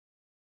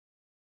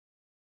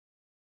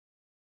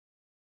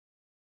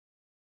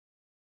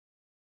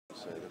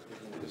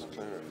just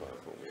clarify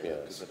for me? Yeah,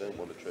 because I don't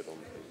want to tread on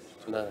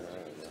things. No.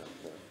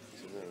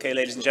 Okay,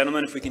 ladies and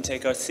gentlemen, if we can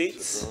take our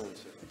seats.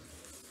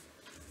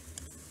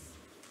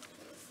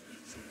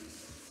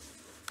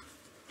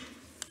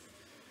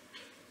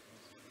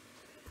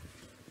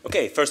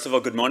 Okay, first of all,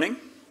 good morning.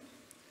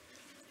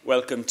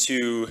 Welcome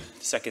to the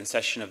second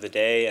session of the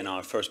day and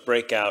our first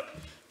breakout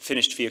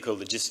finished vehicle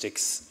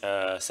logistics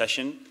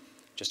session.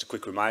 Just a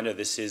quick reminder,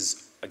 this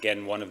is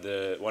again one of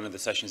the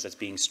sessions that's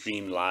being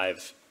streamed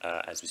live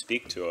as we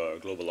speak to our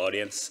global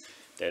audience.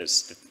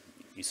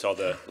 You saw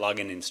the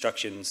login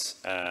instructions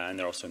and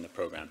they're also in the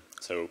program.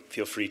 So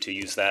feel free to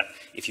use that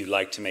if you'd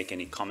like to make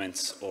any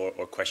comments or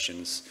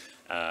questions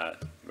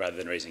rather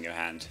than raising your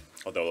hand.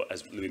 Although,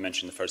 as Louis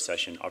mentioned in the first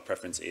session, our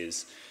preference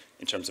is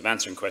in terms of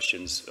answering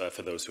questions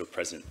for those who are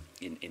present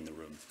in the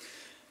room.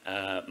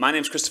 My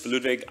name is Christopher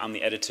Ludwig. I'm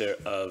the editor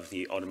of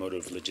the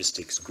Automotive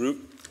Logistics Group,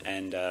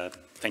 and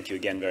thank you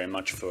again very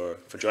much for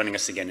joining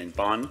us again in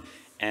Bonn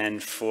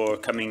and for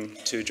coming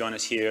to join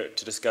us here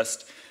to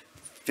discuss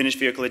finished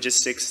vehicle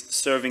logistics,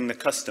 serving the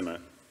customer.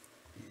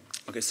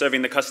 Okay,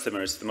 serving the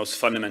customer is the most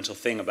fundamental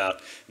thing about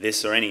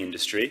this or any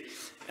industry,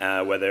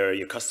 whether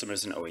your customer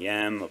is an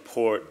OEM, a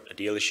port, a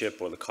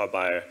dealership, or the car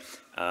buyer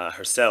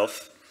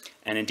herself.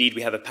 And indeed,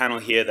 we have a panel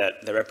here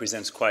that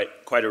represents quite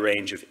a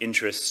range of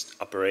interests,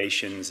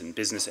 operations, and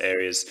business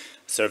areas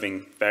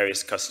serving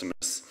various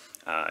customers,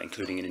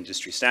 including an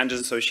industry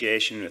standards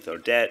association with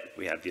Odette.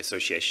 We have the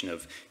Association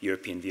of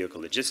European Vehicle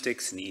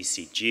Logistics and the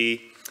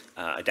ECG,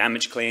 a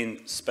damage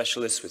claim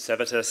specialist with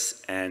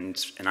Sevatas,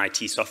 and an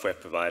IT software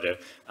provider,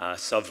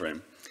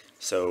 Sovereign.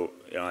 So,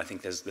 I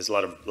think there's a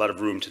lot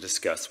of room to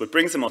discuss. What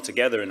brings them all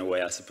together, in a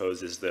way, I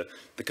suppose, is the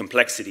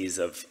complexities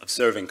of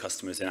serving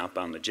customers in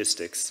outbound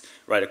logistics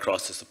right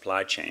across the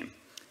supply chain.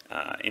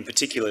 In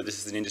particular,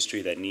 this is an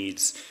industry that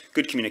needs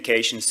good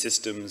communication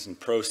systems and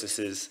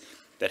processes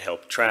that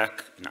help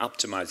track and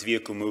optimize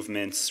vehicle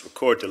movements,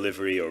 record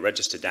delivery, or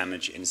register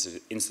damage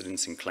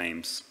incidents and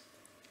claims.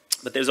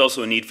 But there's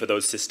also a need for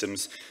those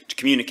systems to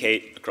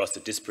communicate across a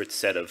disparate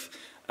set of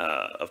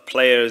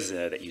players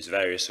that use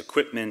various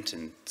equipment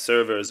and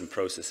servers and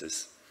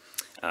processes.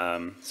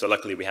 So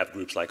luckily we have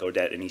groups like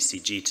Odette and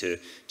ECG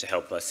to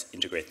help us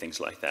integrate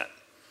things like that.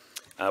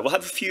 We'll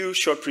have a few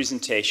short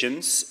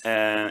presentations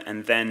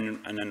and then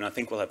I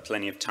think we'll have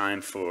plenty of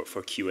time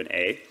for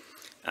Q&A.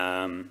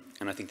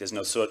 And I think there's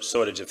no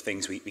shortage of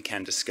things we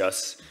can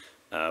discuss,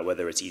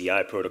 whether it's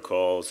EDI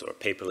protocols or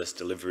paperless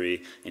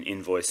delivery and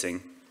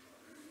invoicing.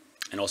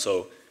 And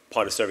also,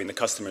 part of serving the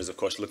customer is, of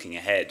course, looking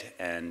ahead.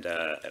 And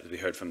as we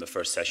heard from the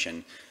first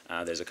session,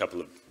 there's a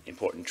couple of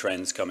important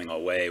trends coming our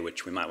way,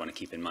 which we might want to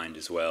keep in mind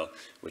as well,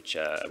 which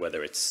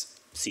whether it's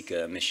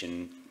SICA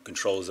emission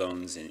control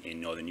zones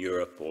in Northern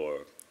Europe or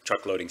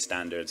truck loading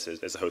standards,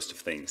 there's a host of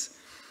things.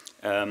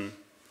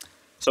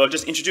 So I'll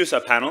just introduce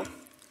our panel.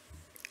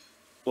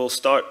 We'll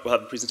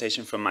have a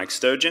presentation from Mike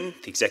Sturgeon,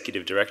 the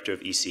Executive Director of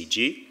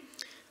ECG.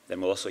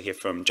 Then we'll also hear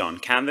from John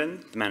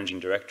Canvin, the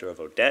Managing Director of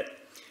Odette.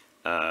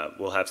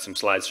 We'll have some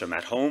slides from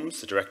Matt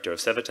Holmes, the Director of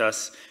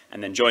Sevatas,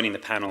 and then joining the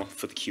panel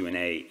for the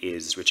Q&A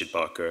is Richard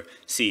Barker,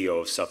 CEO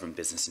of Sovereign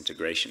Business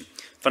Integration.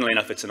 Funnily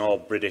enough, it's an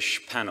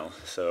all-British panel,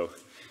 so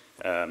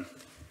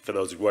for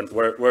those who weren't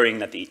worrying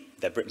that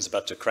Britain's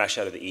about to crash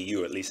out of the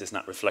EU, at least it's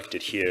not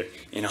reflected here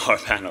in our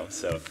panel.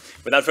 So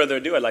without further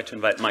ado, I'd like to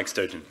invite Mike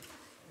Sturgeon.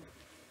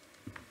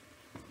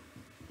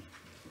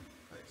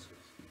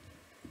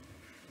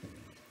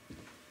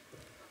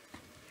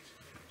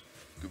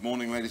 Good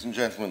morning, ladies and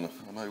gentlemen.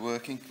 Am I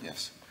working?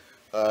 Yes.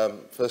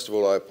 First of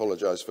all, I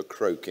apologise for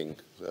croaking,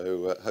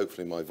 so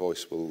hopefully my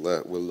voice will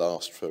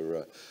last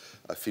for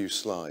a few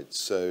slides.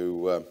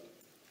 So,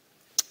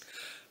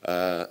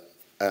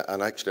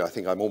 and actually, I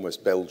think I'm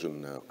almost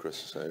Belgian now,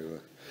 Chris.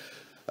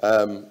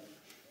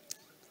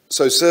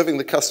 So serving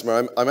the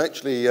customer, I'm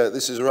actually,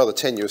 this is a rather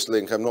tenuous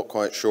link. I'm not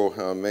quite sure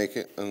how I make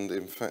it, and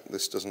in fact,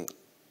 this doesn't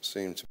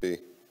seem to be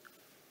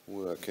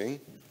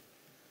working.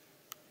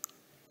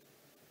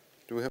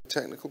 Do we have a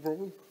technical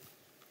problem?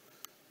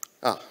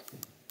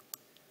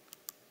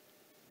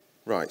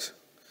 Right.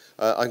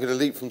 I'm going to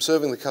leap from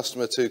serving the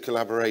customer to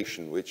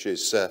collaboration, which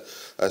is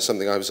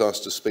something I was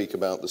asked to speak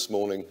about this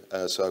morning.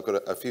 So I've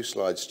got a few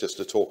slides just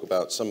to talk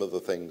about some of the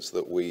things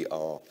that we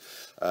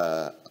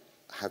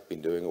have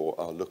been doing or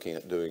are looking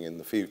at doing in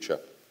the future.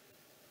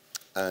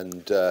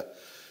 And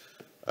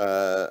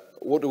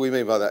what do we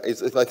mean by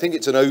that? I think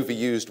it's an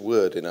overused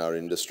word in our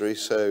industry,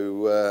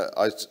 so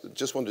I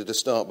just wanted to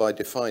start by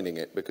defining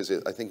it because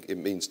I think it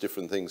means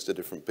different things to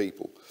different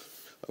people.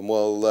 And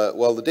while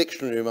the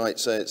dictionary might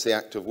say it's the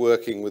act of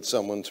working with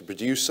someone to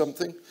produce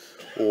something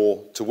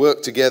or to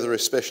work together,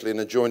 especially in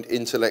a joint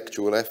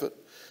intellectual effort,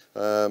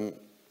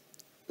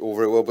 all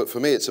very well, but for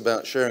me it's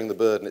about sharing the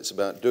burden, it's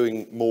about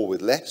doing more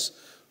with less,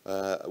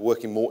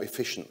 working more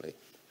efficiently.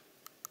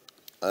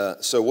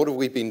 So what have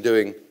we been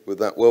doing with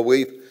that? Well,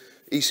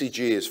 ECG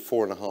is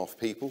 4.5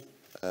 people.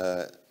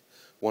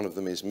 One of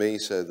them is me,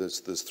 so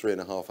there's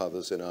 3.5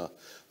 others in our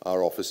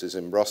offices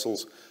in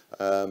Brussels.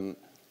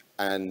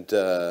 And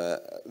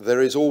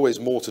there is always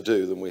more to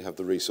do than we have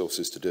the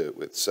resources to do it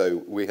with.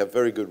 So we have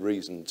very good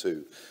reason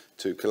to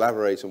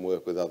collaborate and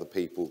work with other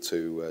people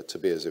to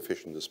be as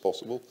efficient as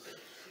possible.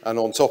 And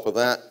on top of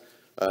that,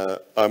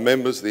 our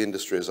members, the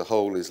industry as a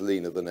whole, is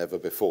leaner than ever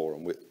before,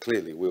 and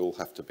clearly we all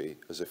have to be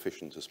as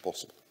efficient as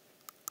possible.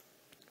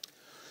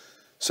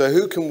 So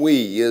who can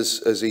we,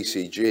 as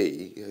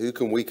ECG, who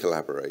can we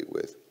collaborate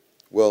with?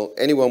 Well,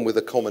 anyone with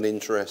a common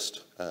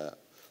interest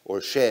or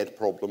a shared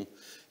problem,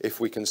 if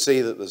we can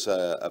see that there's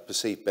a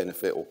perceived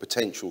benefit or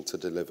potential to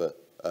deliver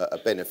a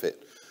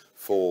benefit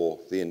for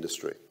the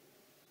industry.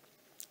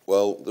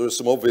 Well, there are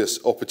some obvious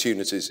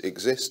opportunities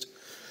exist.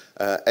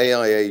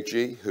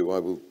 AIAG, who I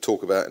will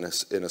talk about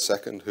in a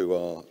second, who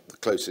are the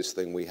closest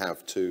thing we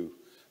have to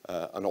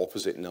an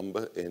opposite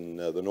number in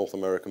the North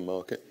American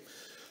market.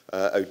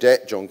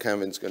 Odette, John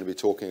Canvin's going to be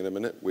talking in a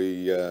minute.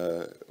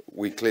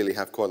 We clearly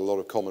have quite a lot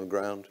of common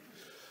ground.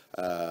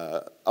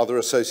 Other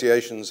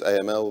associations,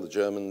 AML, the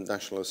German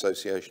National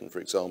Association, for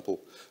example,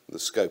 the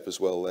scope as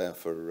well there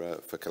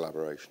for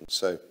collaboration.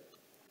 So,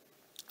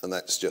 and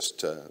that's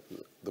just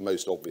the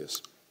most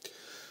obvious.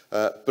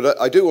 But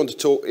I do want to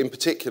talk in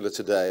particular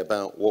today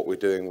about what we're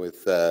doing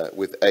with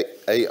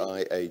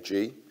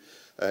AIAG.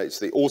 It's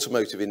the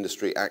Automotive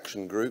Industry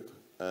Action Group.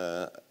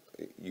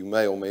 You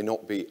may or may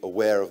not be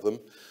aware of them.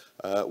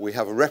 We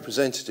have a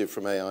representative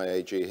from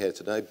AIAG here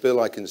today.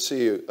 Bill, I can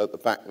see you at the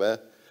back there,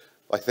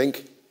 I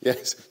think.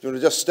 Yes, do you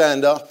want to just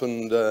stand up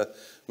and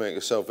make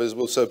yourself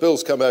visible? So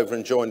Bill's come over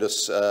and joined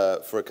us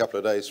for a couple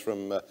of days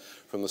from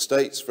the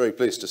States. Very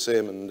pleased to see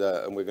him, and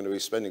we're going to be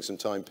spending some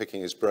time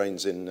picking his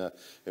brains in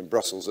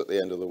Brussels at the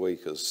end of the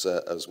week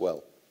as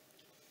well.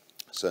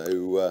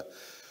 So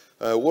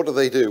what do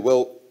they do?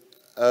 Well,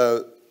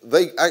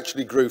 they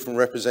actually grew from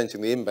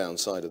representing the inbound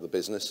side of the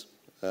business,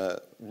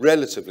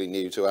 relatively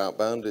new to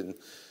outbound,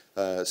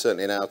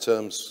 certainly in our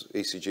terms.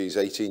 ECG is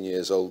 18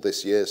 years old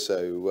this year,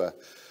 so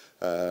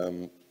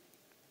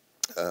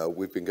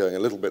we've been going a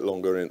little bit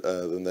longer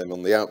than them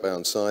on the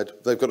outbound side.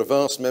 They've got a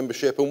vast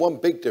membership, and one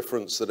big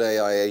difference that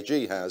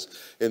AIAG has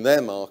in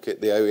their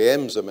market, the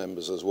OEMs are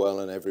members as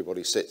well, and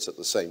everybody sits at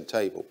the same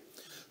table,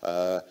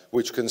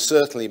 which can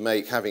certainly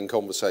make having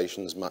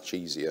conversations much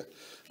easier,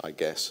 I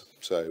guess.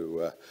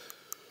 So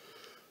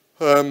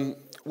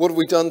what have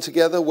we done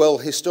together? Well,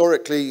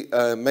 historically,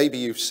 maybe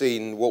you've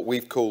seen what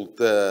we've called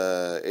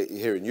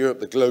here in Europe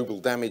the Global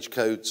Damage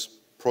Codes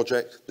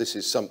project. This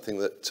is something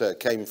that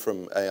came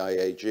from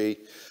AIAG.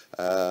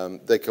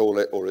 They call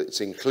it, or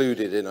it's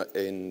included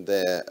in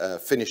their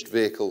finished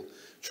vehicle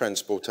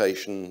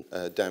transportation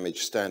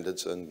damage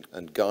standards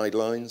and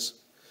guidelines.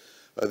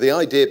 The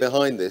idea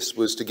behind this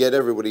was to get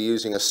everybody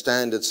using a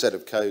standard set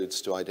of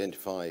codes to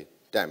identify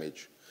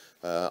damage.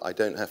 I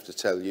don't have to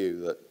tell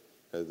you that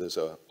there's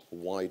a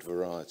wide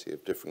variety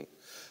of different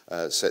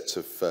sets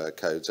of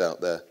codes out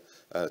there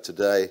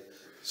today.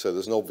 So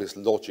there's an obvious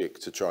logic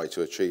to try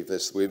to achieve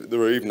this.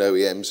 There are even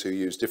OEMs who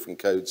use different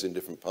codes in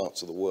different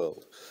parts of the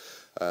world.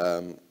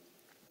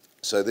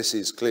 So this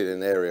is clearly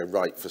an area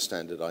ripe for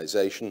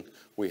standardization.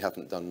 We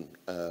haven't done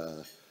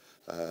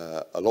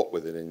a lot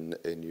with it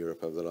in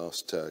Europe over the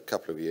last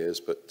couple of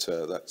years, but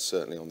that's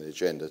certainly on the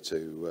agenda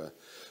to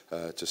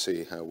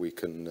see how we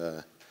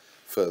can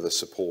further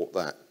support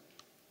that.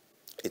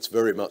 It's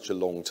very much a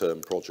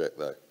long-term project,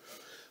 though.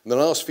 In the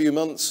last few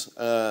months,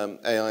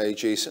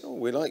 AIAG said, oh,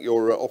 we like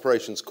your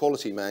operations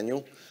quality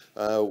manual.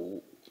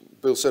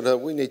 Bill said,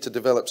 we need to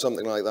develop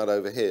something like that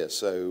over here.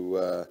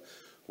 So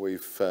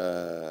we've,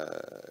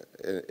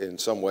 in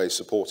some ways,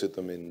 supported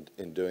them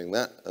in doing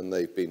that, and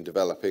they've been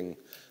developing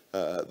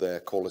their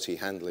quality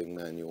handling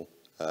manual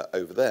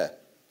over there,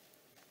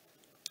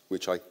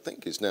 which I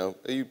think is now,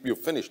 you're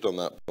finished on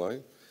that,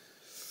 Bill,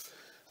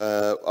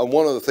 and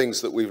one of the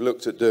things that we've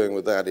looked at doing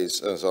with that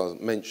is, as I'll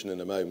mention in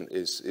a moment,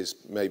 is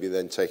maybe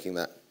then taking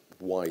that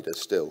wider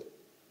still.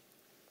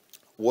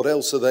 What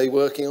else are they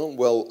working on?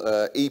 Well,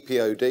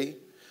 EPOD,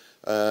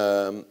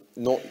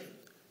 not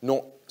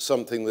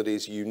something that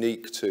is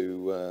unique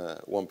to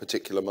one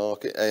particular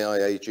market.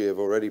 AIAG have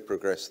already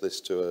progressed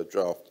this to a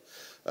draft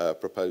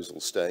proposal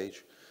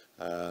stage.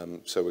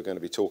 So we're going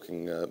to be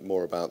talking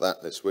more about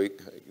that this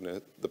week. You know,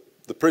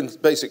 the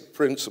basic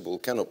principle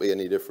cannot be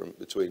any different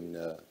between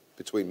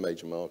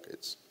major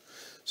markets.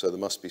 So there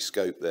must be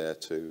scope there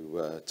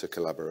to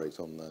collaborate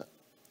on that.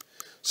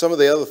 Some of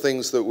the other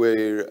things that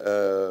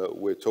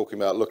we're talking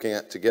about looking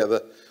at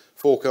together,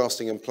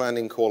 forecasting and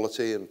planning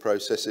quality and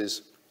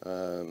processes.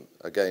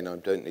 Again, I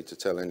don't need to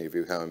tell any of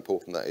you how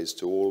important that is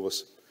to all of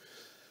us.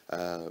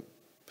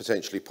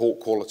 Potentially port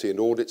quality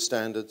and audit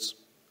standards.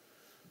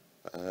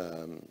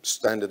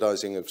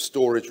 Standardizing of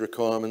storage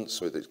requirements,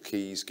 whether it's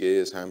keys,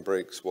 gears,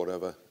 handbrakes,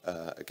 whatever.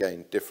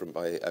 Again, different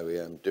by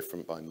OEM,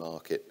 different by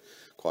market,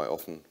 quite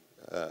often.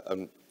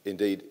 And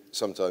indeed,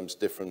 sometimes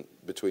different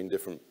between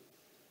different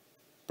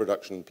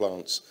production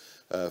plants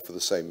for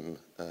the same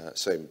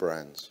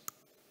brands.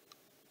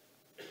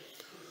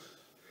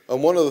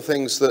 And one of the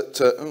things that,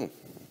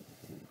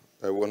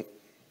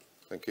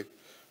 thank you.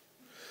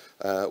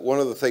 One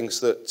of the things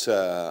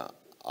that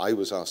I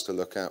was asked to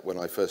look at when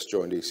I first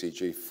joined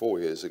ECG 4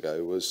 years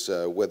ago was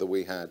whether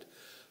we had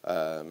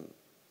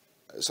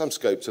some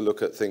scope to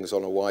look at things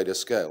on a wider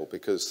scale,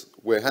 because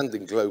we're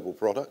handling global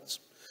products.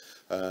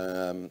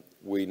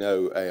 We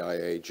know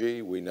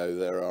AIAG, we know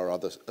there are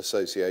other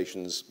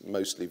associations,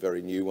 mostly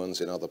very new ones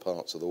in other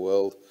parts of the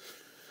world.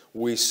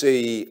 We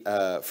see,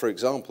 for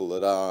example,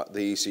 that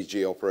the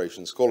ECG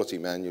Operations Quality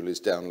Manual is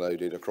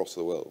downloaded across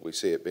the world. We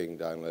see it being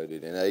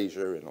downloaded in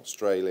Asia, in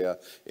Australia,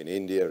 in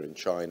India, in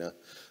China.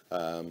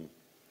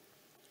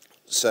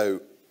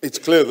 So it's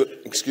clear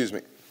that, excuse me,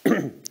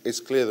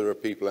 it's clear there are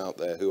people out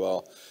there who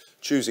are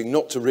choosing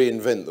not to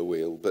reinvent the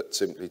wheel, but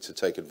simply to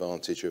take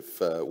advantage of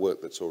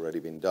work that's already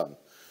been done.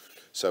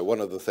 So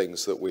one of the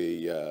things that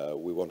we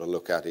want to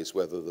look at is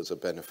whether there's a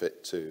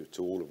benefit to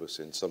all of us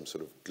in some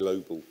sort of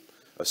global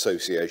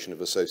association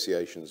of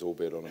associations,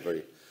 albeit on a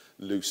very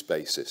loose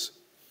basis,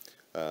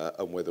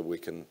 and whether we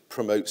can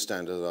promote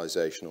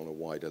standardization on a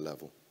wider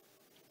level.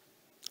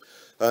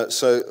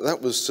 So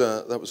that was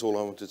all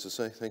I wanted to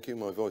say. Thank you.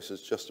 My voice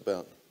is just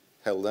about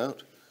held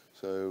out.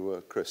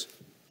 So, Chris.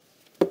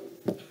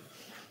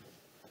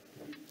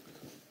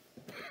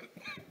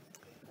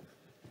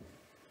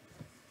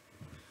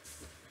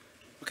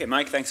 Okay,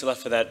 Mike, thanks a lot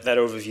for that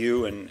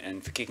overview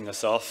and for kicking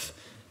us off.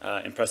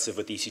 Impressive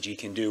what the ECG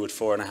can do with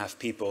 4.5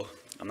 people.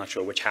 I'm not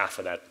sure which half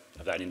of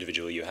that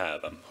individual you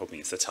have. I'm hoping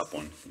it's the top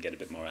one and get a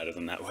bit more out of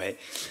them that way.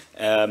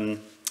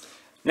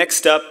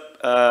 Next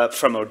up,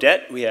 from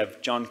Odette, we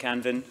have John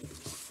Canvin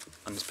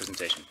on this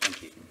presentation.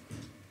 Thank you.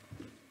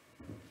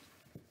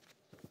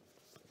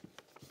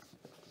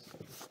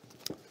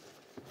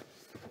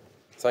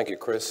 Thank you,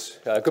 Chris.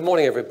 Good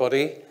morning,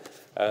 everybody.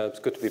 It's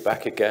good to be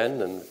back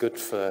again, and good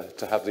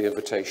to have the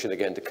invitation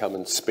again to come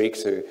and speak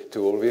to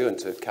all of you and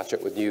to catch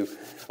up with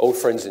old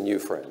friends and new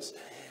friends.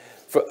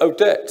 For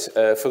Odette,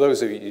 for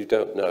those of you who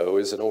don't know,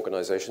 is an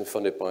organisation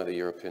funded by the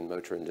European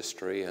motor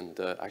industry, and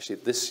actually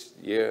this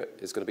year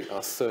is going to be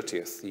our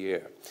 30th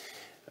year.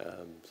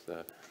 A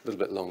little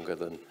bit longer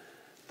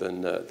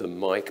than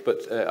Mike,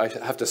 but I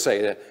have to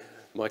say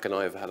Mike and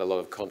I have had a lot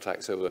of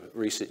contacts over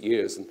recent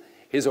years, and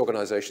his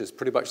organisation is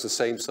pretty much the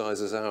same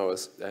size as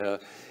ours.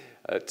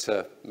 It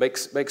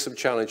makes some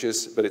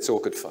challenges, but it's all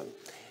good fun.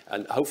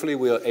 And hopefully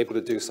we are able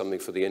to do something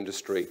for the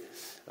industry,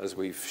 as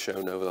we've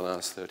shown over the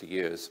last 30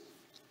 years.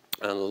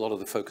 And a lot of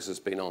the focus has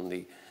been on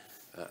the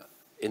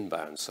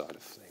inbound side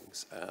of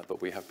things,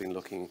 but we have been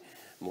looking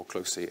more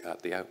closely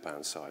at the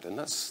outbound side. And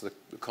that's the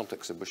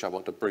context in which I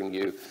want to bring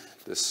you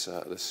this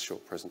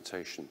short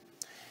presentation.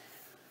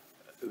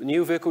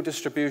 New vehicle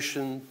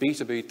distribution,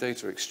 B2B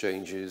data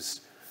exchanges,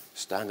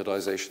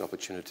 standardization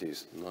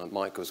opportunities.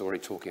 Mike was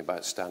already talking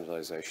about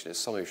standardization. It's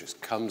something which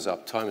just comes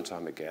up time and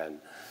time again.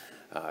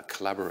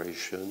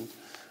 Collaboration,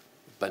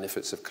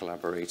 benefits of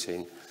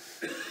collaborating.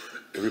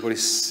 Everybody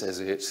says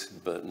it,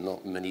 but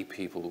not many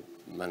people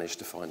manage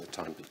to find the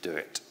time to do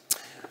it.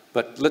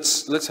 But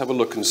let's have a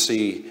look and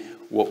see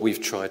what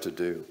we've tried to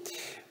do.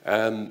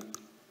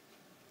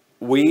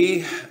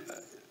 We,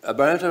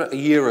 about a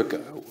year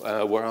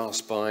ago, were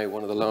asked by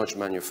one of the large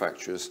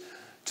manufacturers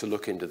to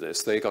look into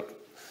this. They got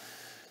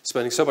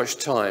spending so much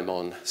time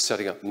on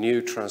setting up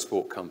new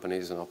transport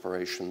companies and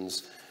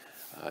operations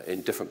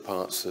in different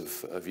parts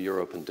of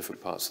Europe and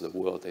different parts of the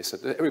world. They said,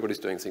 everybody's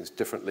doing things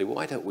differently.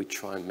 Why don't we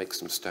try and make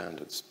some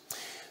standards?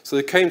 So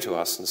they came to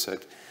us and said,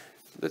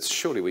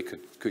 surely we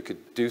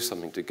could do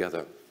something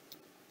together.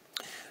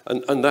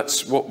 And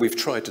that's what we've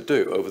tried to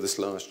do over this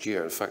last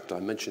year. In fact,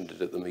 I mentioned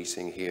it at the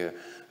meeting here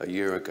a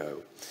year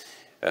ago.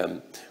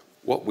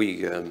 What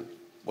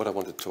I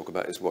wanted to talk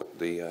about is what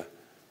the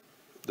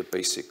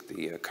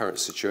current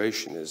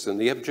situation is. And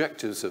the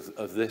objectives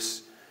of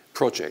this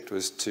project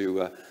was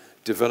to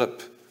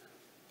develop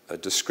a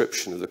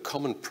description of the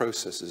common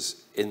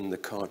processes in the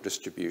car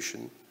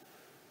distribution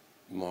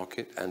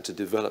market and to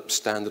develop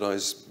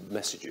standardized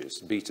messages,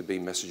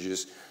 B2B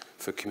messages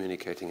for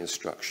communicating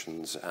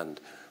instructions and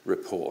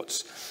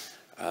reports.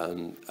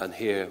 And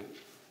here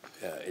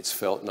it's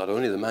felt not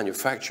only the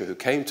manufacturer who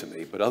came to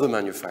me, but other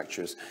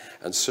manufacturers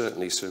and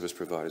certainly service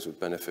providers would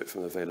benefit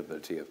from the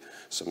availability of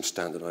some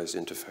standardized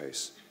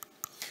interface.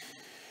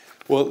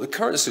 Well, the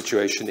current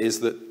situation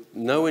is that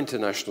no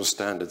international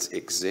standards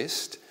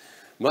exist.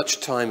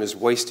 Much time is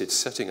wasted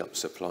setting up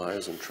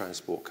suppliers and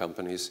transport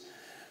companies.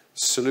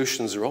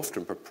 Solutions are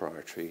often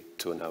proprietary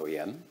to an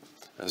OEM,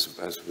 as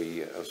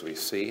we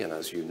see and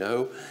as you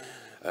know.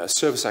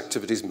 Service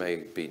activities may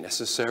be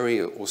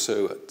necessary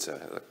also at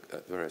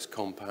various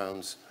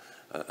compounds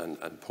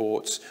and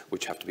ports,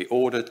 which have to be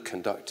ordered,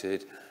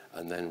 conducted,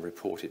 and then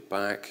reported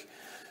back.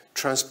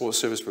 Transport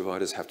service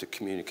providers have to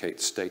communicate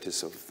the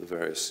status of the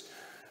various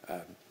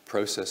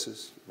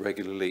processes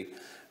regularly.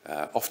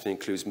 Often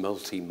includes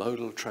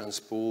multimodal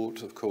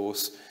transport, of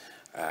course,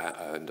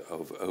 and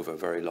over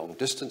very long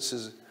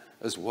distances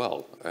as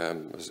well,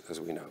 as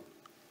we know.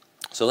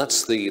 So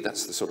that's the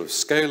sort of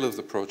scale of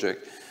the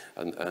project.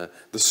 And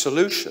the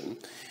solution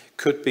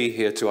could be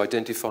here to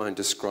identify and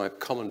describe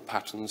common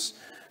patterns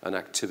and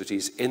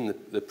activities in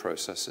the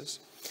processes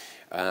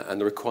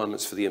and the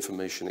requirements for the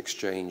information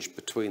exchange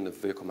between the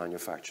vehicle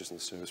manufacturers and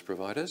the service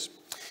providers.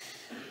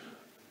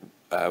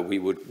 We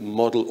would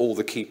model all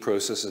the key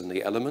processes and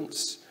the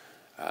elements,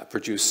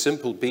 produce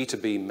simple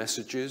B2B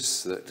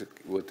messages that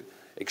would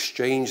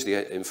exchange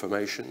the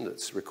information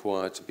that's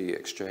required to be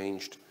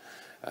exchanged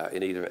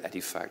in either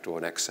EDIFACT or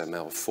an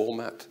XML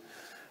format,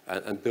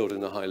 and build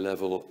in a high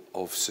level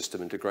of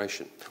system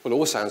integration. Well, it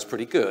all sounds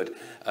pretty good.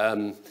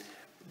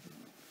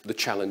 The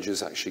challenge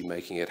is actually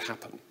making it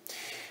happen.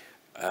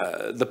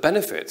 The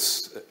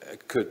benefits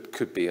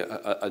could be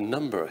a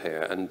number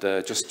here, and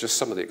just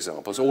some of the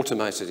examples.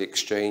 Automated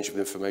exchange of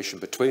information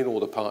between all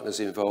the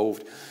partners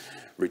involved,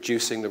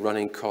 reducing the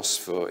running costs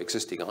for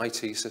existing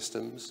IT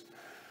systems,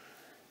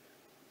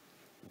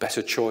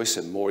 better choice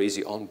and more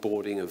easy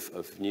onboarding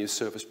of new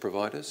service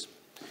providers,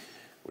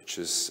 which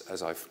is,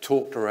 as I've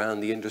talked around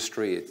the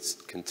industry, it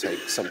can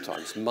take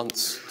sometimes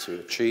months to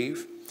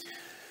achieve.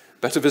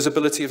 Better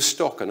visibility of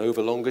stock and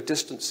over longer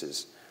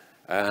distances,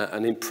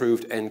 and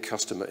improved end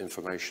customer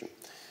information.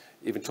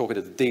 Even talking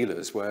to the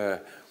dealers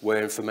where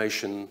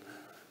information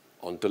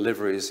on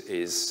deliveries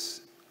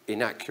is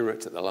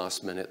inaccurate at the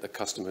last minute, the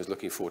customer is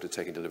looking forward to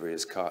taking delivery of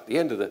his car. At the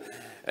end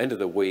of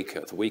the week,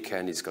 at the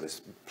weekend, he's got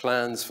his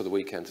plans for the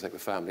weekend to take the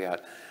family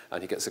out,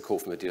 and he gets a call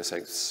from the dealer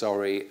saying,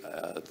 sorry,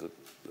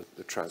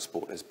 the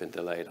transport has been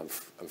delayed. I'm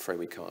afraid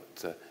we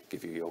can't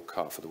give you your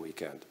car for the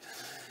weekend.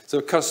 So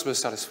customer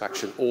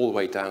satisfaction all the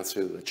way down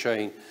through the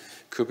chain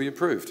could be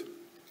improved.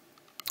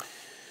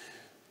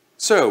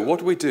 So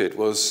what we did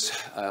was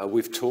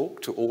we've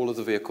talked to all of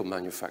the vehicle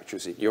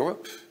manufacturers in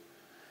Europe,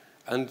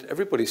 and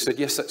everybody said,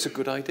 yes, that's a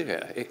good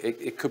idea.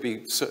 It could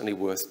be certainly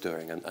worth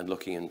doing and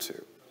looking into.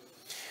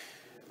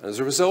 And as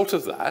a result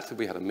of that,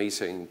 we had a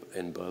meeting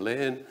in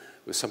Berlin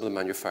with some of the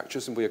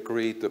manufacturers, and we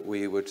agreed that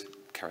we would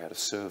carry out a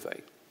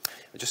survey,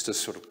 just to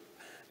sort of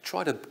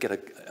try to get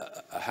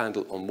a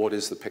handle on what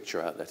is the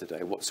picture out there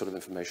today, what sort of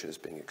information is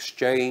being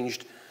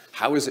exchanged,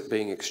 how is it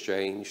being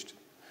exchanged,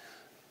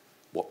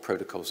 what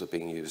protocols are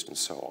being used, and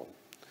so on.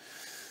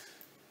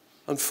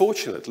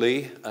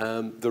 Unfortunately,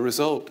 the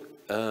result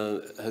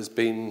has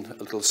been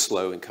a little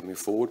slow in coming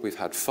forward. We've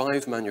had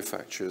 5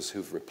 manufacturers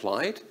who've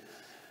replied,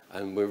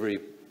 and we're very,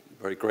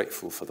 very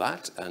grateful for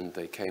that, and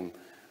they came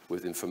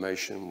with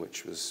information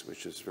which was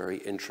very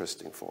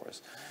interesting for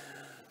us.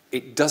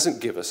 It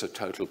doesn't give us a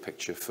total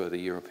picture for the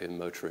European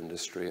motor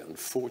industry,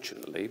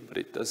 unfortunately, but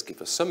it does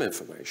give us some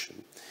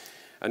information,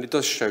 and it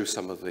does show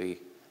some of the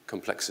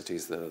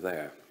complexities that are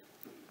there.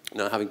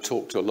 Now, having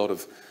talked to a lot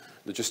of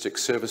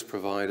logistics service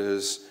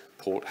providers,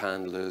 port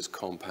handlers,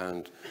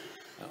 compound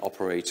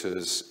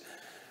operators,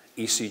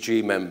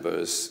 ECG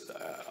members,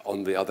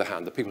 on the other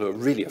hand, the people who are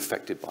really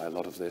affected by a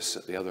lot of this,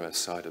 at the other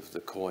side of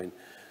the coin,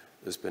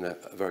 there's been a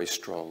very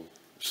strong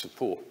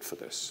support for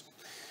this.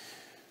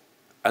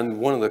 And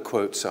one of the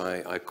quotes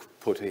I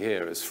put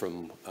here is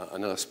from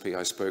an LSP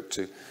I spoke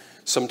to.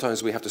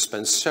 Sometimes we have to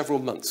spend several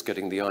months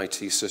getting the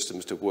IT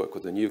systems to work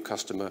with a new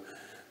customer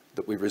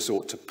that we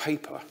resort to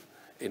paper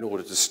in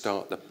order to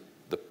start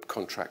the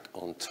contract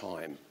on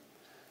time.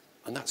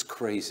 And that's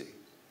crazy.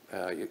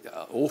 An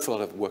awful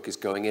lot of work is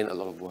going in, a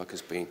lot of work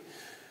is being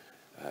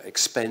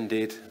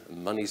expended,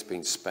 money's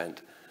being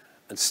spent,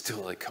 and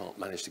still they can't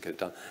manage to get it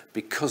done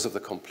because of the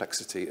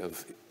complexity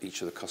of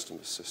each of the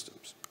customer's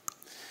systems.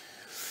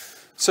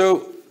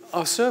 So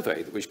our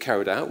survey that we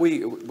carried out,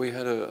 we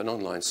had an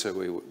online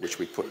survey which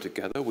we put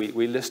together.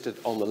 We listed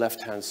on the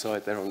left-hand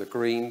side there on the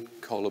green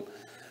column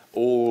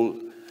all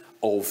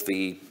of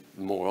the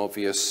more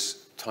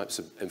obvious types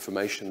of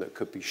information that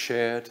could be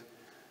shared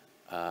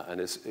and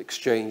is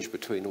exchanged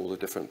between all the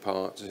different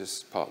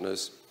partners,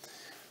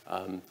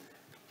 and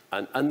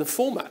the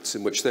formats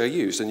in which they're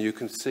used. And you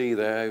can see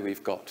there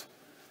we've got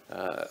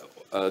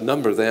a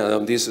number there.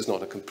 This is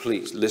not a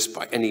complete list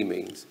by any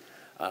means.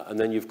 And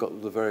then you've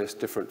got the various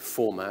different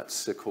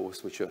formats, of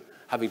course, which are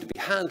having to be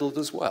handled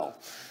as well,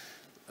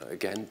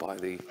 again, by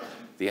the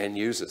end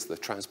users, the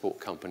transport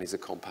companies, the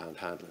compound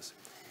handlers.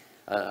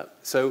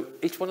 So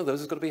each one of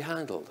those has got to be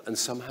handled and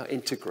somehow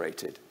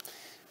integrated.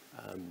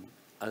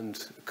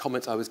 And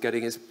comments I was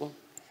getting is, well,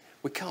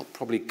 we can't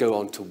probably go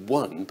on to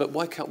one, but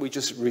why can't we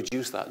just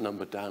reduce that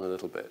number down a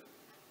little bit?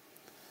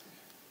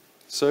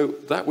 So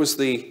that was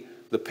the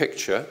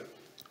picture.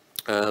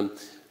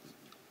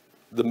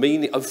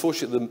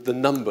 Unfortunately, the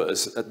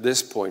numbers at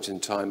this point in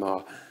time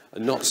are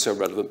not so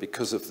relevant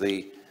because of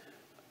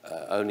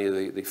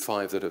only the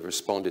 5 that have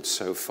responded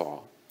so far.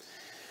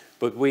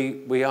 But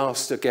we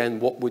asked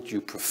again, what would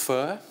you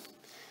prefer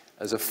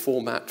as a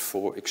format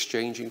for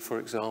exchanging, for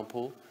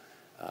example?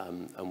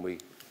 And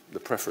the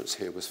preference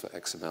here was for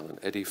XML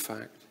and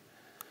EDIFACT.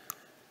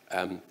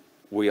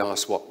 We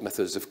asked what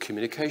methods of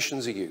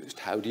communications are used.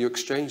 How do you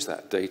exchange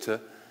that data?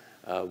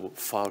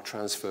 File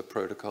transfer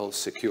protocols,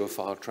 secure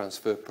file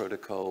transfer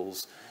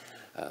protocols,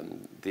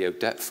 the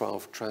Odette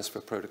file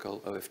transfer protocol,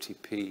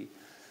 OFTP,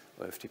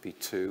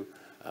 OFTP2,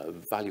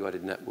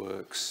 value-added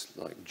networks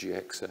like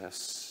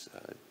GXS,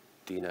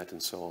 DNet,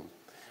 and so on.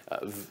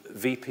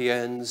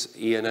 VPNs,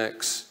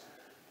 ENX,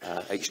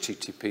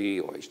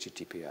 HTTP or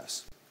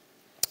HTTPS.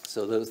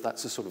 So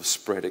that's a sort of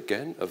spread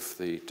again of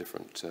the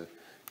different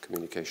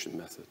communication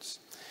methods.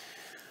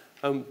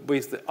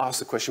 We've asked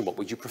the question, what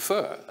would you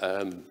prefer?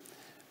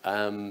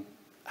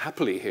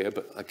 Happily here,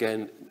 but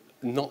again,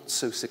 not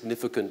so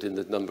significant in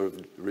the number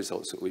of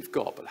results that we've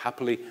got, but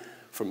happily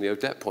from the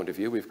Odette point of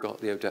view, we've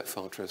got the Odette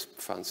file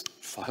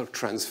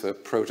transfer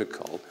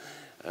protocol,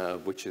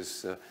 which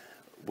is,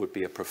 would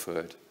be a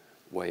preferred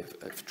way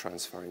of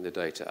transferring the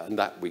data. And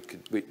that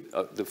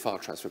the file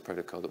transfer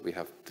protocol that we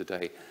have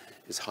today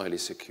is highly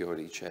secure at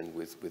each end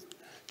with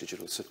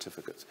digital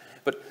certificates.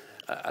 But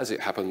as it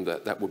happened,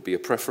 that would be a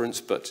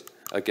preference, but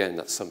again,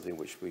 that's something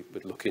which we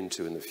would look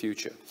into in the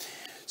future.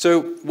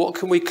 So what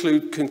can we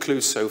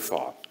conclude so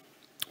far?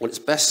 Well, it's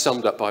best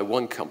summed up by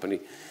one company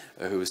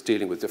who was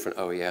dealing with different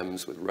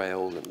OEMs, with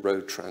rail and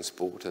road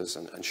transporters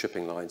and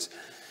shipping lines.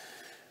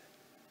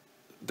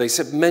 They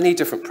said many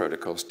different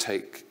protocols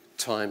take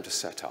time to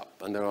set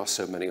up, and there are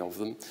so many of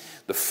them.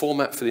 The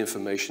format for the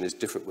information is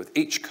different with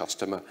each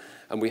customer,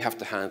 and we have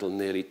to handle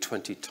nearly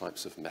 20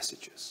 types of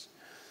messages.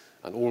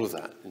 And all of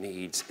that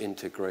needs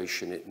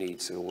integration. It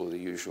needs all of the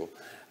usual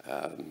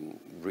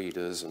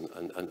readers and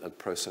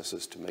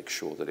processors to make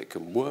sure that it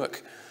can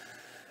work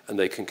and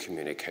they can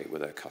communicate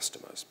with their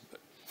customers. But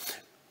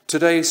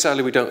today,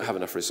 sadly, we don't have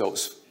enough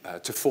results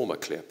to form a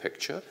clear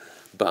picture.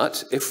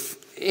 But if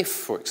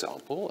for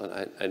example,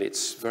 and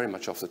it's very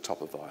much off the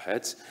top of our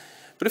heads,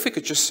 but if we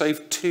could just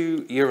save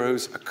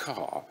 €2 a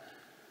car,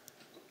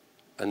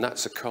 and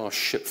that's a car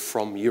shipped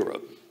from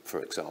Europe,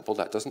 for example,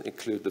 that doesn't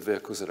include the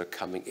vehicles that are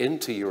coming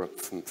into Europe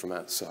from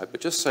outside,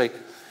 but just say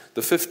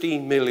the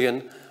 15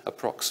 million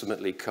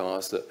approximately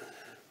cars that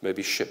may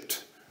be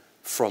shipped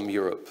from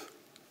Europe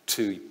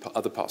to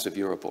other parts of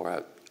Europe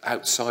or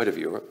outside of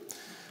Europe,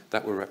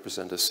 that will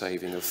represent a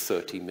saving of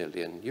 €30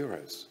 million.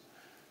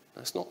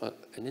 That's not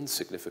an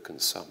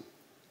insignificant sum.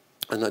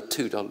 And that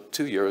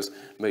 €2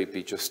 may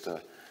be just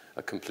a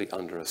complete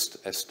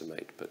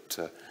underestimate, but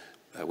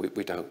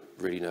we don't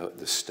really know at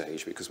this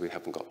stage because we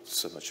haven't got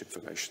so much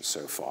information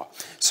so far.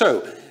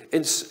 So,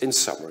 in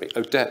summary,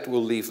 Odette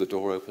will leave the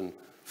door open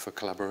for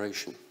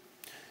collaboration.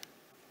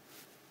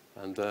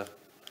 And I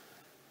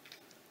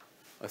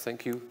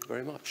thank you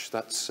very much.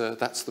 That's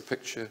the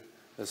picture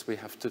as we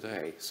have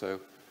today. So,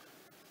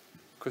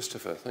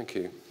 Christopher, thank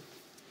you.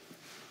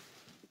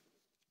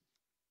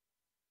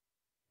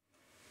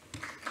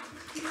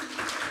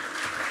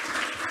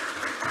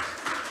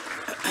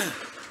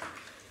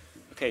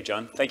 Okay,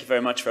 John, thank you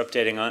very much for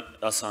updating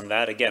us on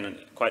that. Again,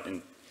 quite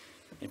an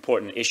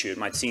important issue. It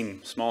might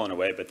seem small in a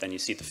way, but then you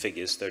see the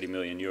figures, €30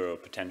 million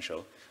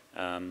potential.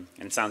 And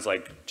it sounds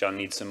like John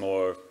needs some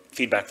more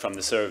feedback from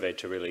the survey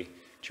to really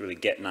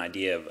get an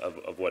idea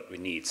of what we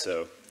need.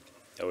 So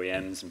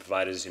OEMs and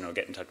providers,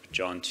 get in touch with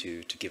John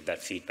to give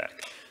that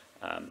feedback.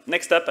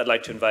 Next up, I'd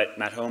like to invite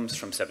Matt Holmes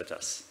from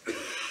Sevatas.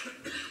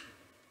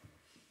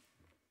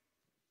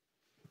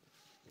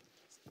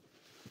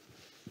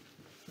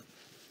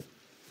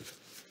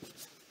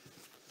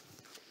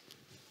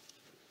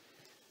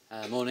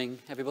 Morning,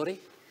 everybody.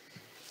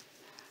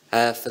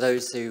 For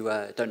those who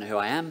don't know who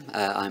I am,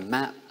 I'm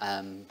Matt,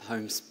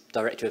 Holmes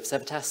Director of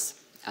Sevatas.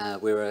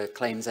 We're a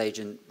claims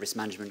agent, risk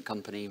management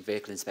company,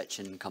 vehicle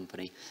inspection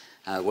company,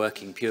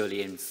 working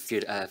purely in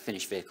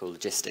finished vehicle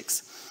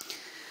logistics.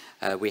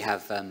 We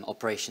have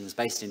operations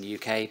based in the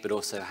UK, but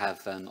also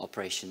have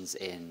operations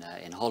in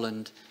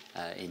Holland,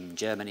 in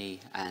Germany,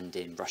 and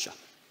in Russia.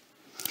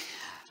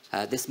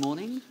 This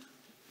morning,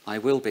 I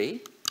will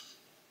be,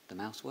 the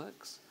mouse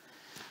works,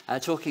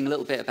 talking a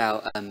little bit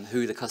about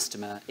who the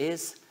customer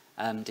is,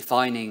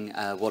 defining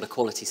what a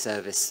quality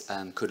service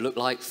could look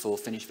like for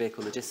finished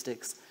vehicle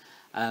logistics,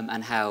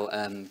 and how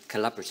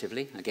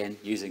collaboratively, again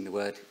using the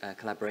word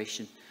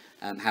collaboration,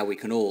 how we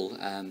can all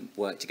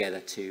work together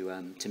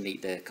to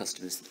meet the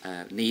customer's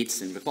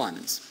needs and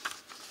requirements.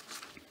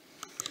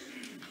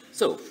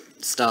 So,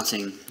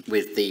 starting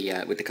with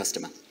the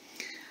customer.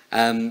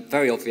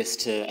 Very obvious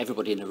to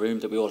everybody in the room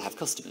that we all have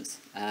customers.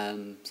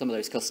 Some of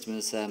those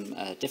customers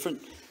are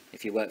different.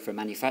 If you work for a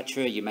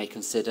manufacturer, you may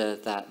consider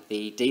that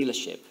the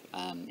dealership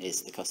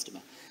is the customer.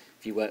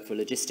 If you work for a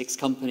logistics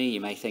company, you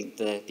may think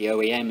the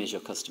OEM is your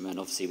customer, and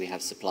obviously we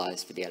have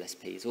suppliers for the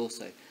LSPs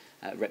also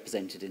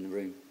represented in the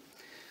room.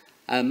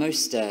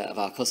 Most of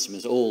our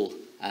customers all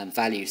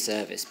value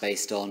service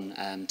based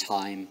on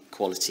time,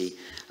 quality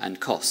and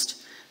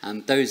cost.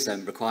 Those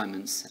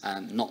requirements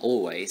not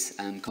always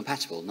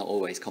compatible, not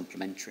always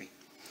complementary.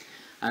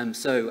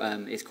 So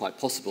it's quite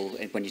possible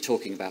when you're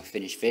talking about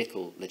finished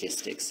vehicle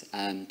logistics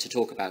to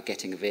talk about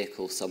getting a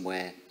vehicle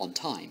somewhere on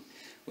time.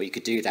 Well, you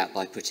could do that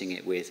by putting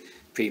it with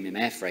premium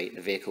air freight.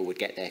 The vehicle would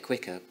get there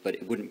quicker, but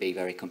it wouldn't be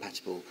very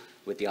compatible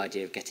with the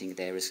idea of getting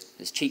there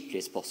as cheaply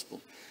as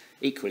possible.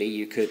 Equally,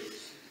 you could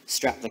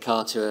strap the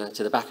car to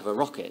the back of a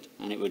rocket,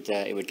 and it would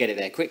get it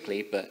there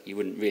quickly, but you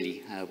wouldn't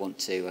really want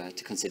to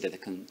consider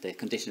the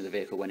condition of the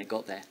vehicle when it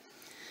got there.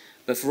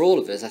 But for all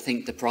of us, I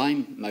think the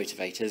prime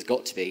motivator has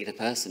got to be the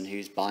person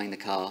who's buying the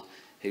car,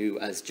 who,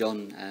 as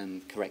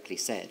John correctly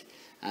said,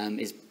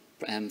 is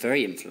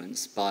very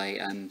influenced by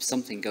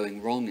something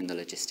going wrong in the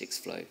logistics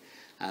flow.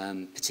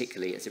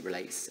 particularly as it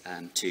relates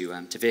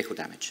to vehicle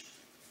damage.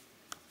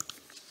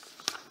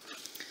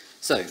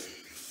 So,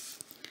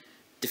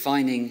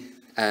 defining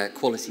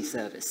quality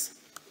service.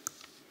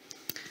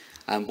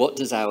 What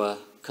does our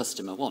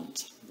customer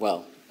want?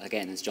 Well,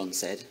 again, as John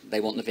said, they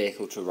want the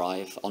vehicle to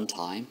arrive on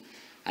time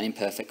and in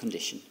perfect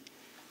condition,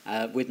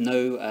 with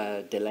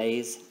no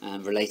delays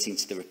relating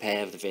to the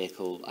repair of the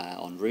vehicle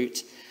en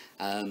route,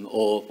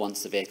 or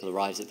once the vehicle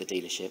arrives at the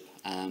dealership,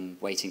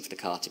 waiting for the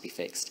car to be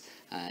fixed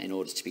in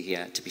order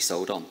to be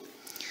sold on.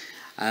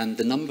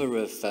 The number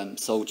of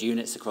sold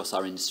units across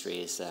our industry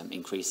is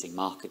increasing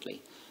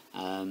markedly.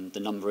 The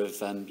number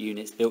of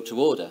units built to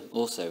order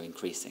also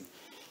increasing.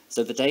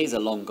 So the days are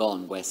long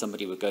gone where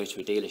somebody would go to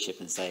a dealership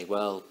and say,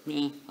 well,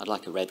 yeah, I'd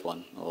like a red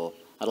one, or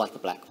I'd like a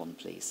black one,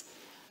 please.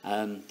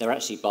 They're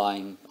actually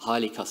buying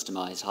highly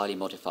customised, highly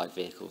modified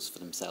vehicles for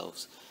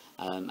themselves.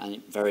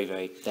 And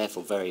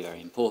therefore very,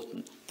 very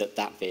important that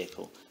that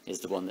vehicle is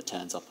the one that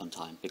turns up on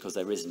time, because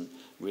there isn't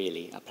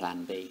really a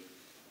plan B.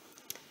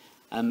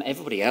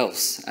 Everybody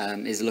else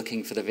is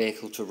looking for the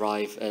vehicle to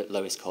arrive at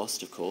lowest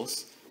cost, of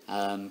course.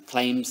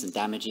 Claims and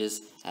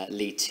damages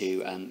lead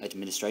to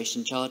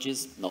administration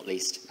charges, not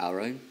least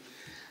our own.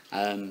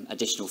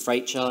 Additional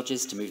freight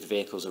charges to move the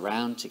vehicles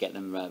around to get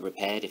them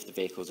repaired if the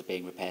vehicles are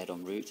being repaired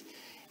en route.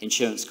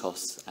 Insurance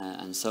costs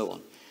and so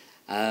on.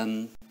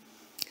 I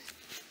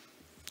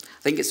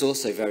think it's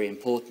also very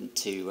important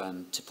to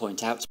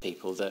point out to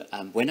people that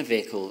when a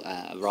vehicle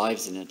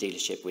arrives in a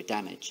dealership with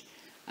damage,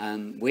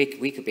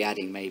 we could be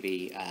adding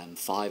maybe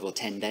 5 or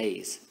 10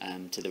 days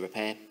to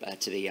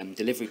the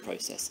delivery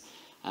process.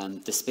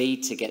 The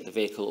speed to get the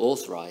vehicle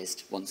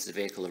authorised, once the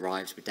vehicle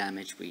arrives with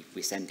damage,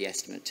 we send the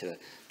estimate to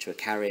a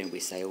carrier and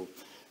we say, oh,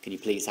 can you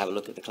please have a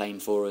look at the claim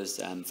for us,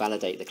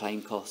 validate the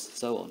claim costs,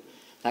 so on.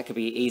 That could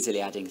be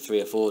easily adding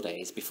 3 or 4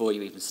 days before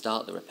you even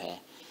start the repair.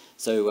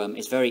 So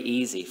it's very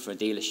easy for a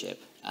dealership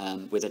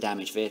with a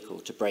damaged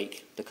vehicle to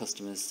break the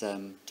customer's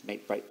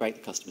break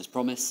the customer's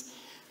promise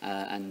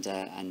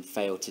and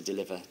fail to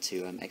deliver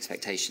to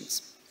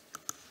expectations.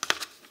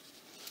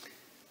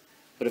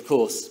 But of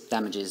course,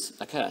 damages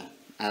occur.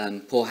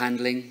 Poor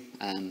handling,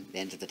 at the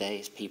end of the day,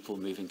 is people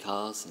moving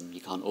cars, and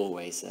you can't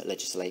always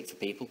legislate for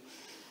people.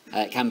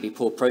 It can be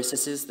poor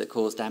processes that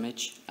cause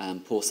damage,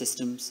 poor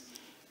systems,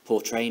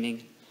 poor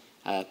training,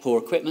 poor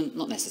equipment,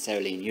 not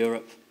necessarily in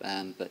Europe,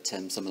 but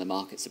some of the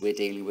markets that we're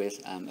dealing with,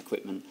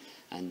 equipment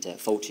and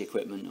faulty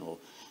equipment or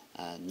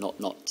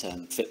not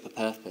fit for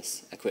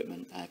purpose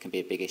equipment can be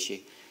a big issue.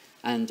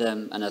 And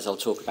as I'll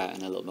talk about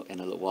in a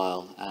little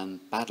while,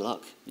 bad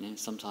luck. You know,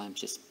 sometimes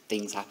just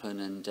things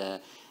happen,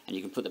 and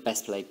you can put the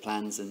best laid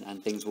plans,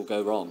 and things will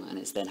go wrong. And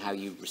it's then how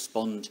you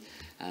respond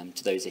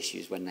to those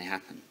issues when they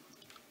happen.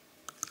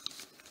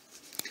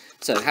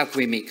 So, how can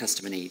we meet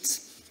customer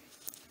needs?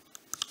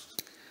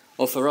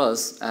 Well, for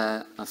us,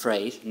 I'm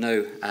afraid,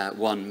 no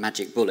one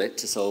magic bullet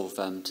to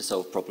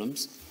solve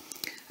problems.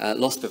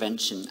 Loss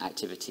prevention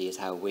activity is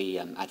how we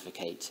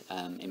advocate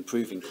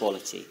improving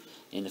quality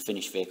in the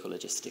finished vehicle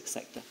logistics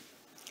sector.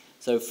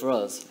 So for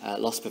us,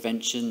 loss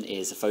prevention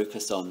is a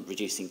focus on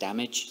reducing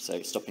damage,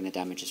 so stopping the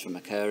damages from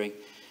occurring,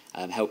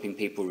 helping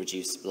people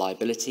reduce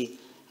liability,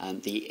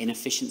 the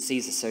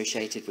inefficiencies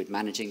associated with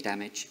managing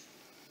damage.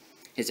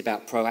 It's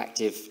about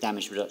proactive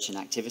damage reduction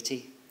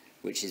activity,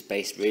 which is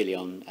based really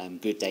on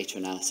good data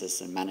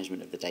analysis and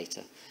management of the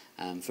data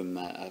from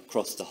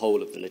across the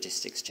whole of the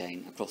logistics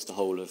chain, across the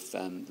whole of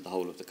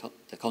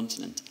the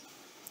continent.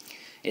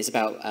 It's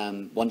about,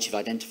 once you've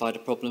identified a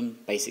problem,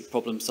 basic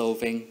problem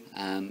solving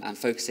and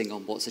focusing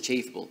on what's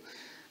achievable.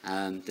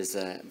 There's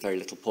very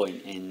little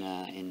point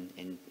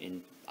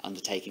in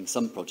undertaking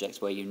some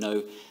projects where you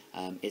know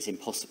it's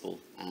impossible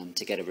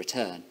to get a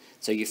return.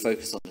 So you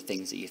focus on the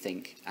things that you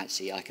think,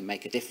 actually, I can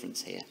make a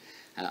difference here.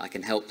 I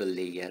can help the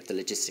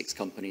logistics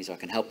companies, or I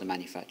can help the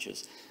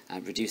manufacturers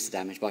reduce the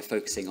damage by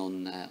focusing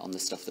on the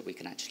stuff that we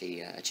can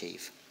actually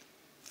achieve.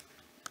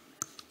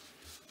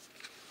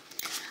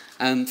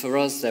 For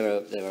us,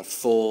 there are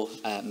 4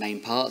 main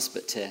parts,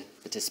 but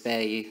to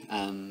spare you,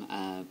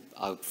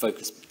 I'll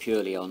focus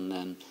purely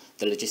on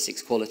the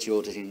logistics quality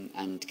auditing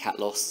and cat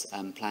loss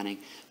planning.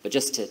 But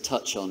just to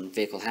touch on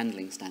vehicle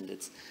handling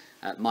standards,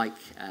 Mike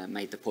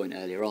made the point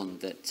earlier on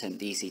that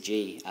the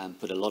ECG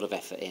put a lot of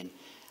effort in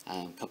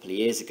a couple of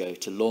years ago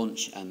to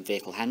launch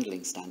vehicle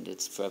handling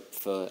standards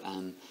for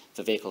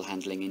vehicle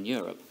handling in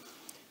Europe,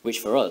 which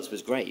for us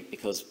was great,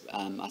 because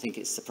I think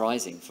it's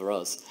surprising for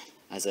us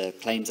as a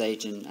claims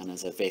agent and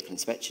as a vehicle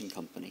inspection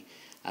company,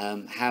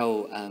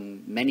 how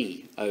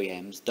many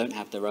OEMs don't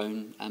have their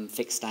own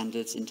fixed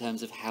standards in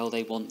terms of how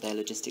they want their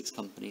logistics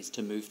companies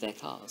to move their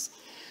cars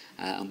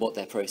and what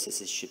their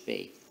processes should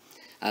be.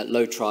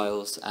 Load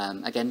trials,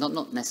 again,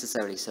 not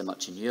necessarily so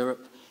much in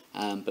Europe,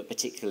 but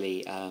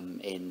particularly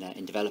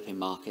in developing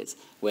markets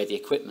where the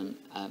equipment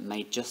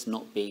may just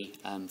not be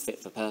fit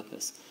for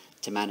purpose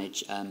to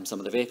manage some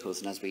of the vehicles.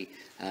 And as we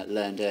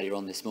learned earlier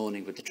on this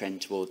morning with the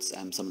trend towards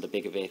some of the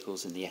bigger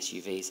vehicles and the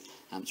SUVs,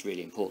 it's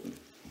really important.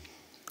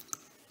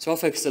 So I'll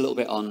focus a little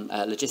bit on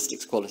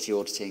logistics quality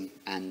auditing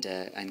and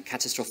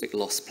catastrophic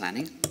loss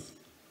planning.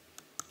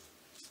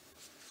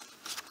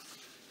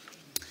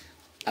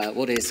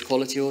 What is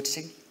quality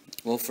auditing?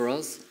 Well, for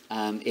us,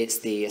 it's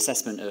the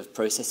assessment of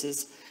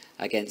processes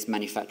against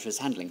manufacturers'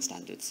 handling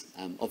standards.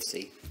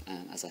 Obviously,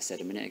 as I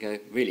said a minute ago,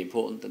 really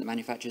important that the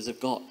manufacturers have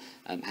got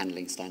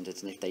handling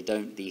standards, and if they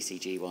don't, the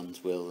ECG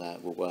ones will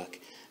work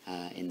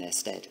in their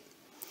stead.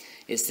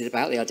 It's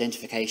about the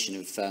identification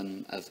of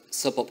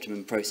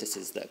suboptimum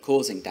processes that are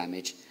causing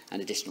damage and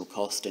additional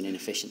cost and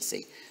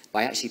inefficiency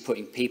by actually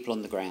putting people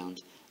on the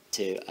ground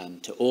to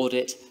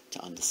audit,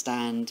 to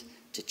understand,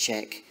 to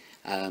check,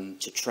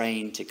 to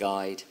train, to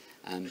guide,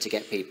 to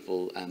get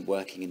people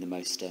working in the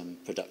most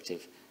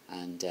productive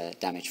and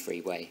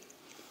damage-free way.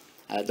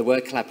 The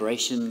word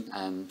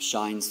collaboration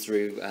shines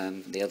through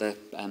the other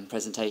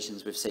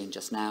presentations we've seen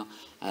just now,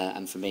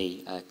 and for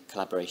me,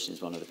 collaboration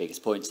is one of the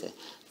biggest points here.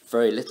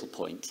 Very little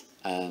point,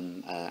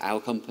 our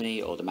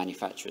company or the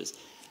manufacturers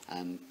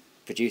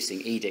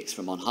producing edicts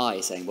from on high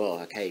saying, well,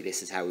 okay,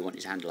 this is how we want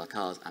you to handle our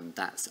cars,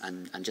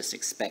 and just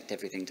expect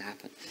everything to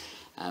happen.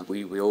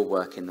 We all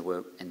work in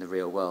the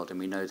real world, and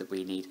we know that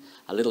we need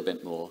a little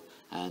bit more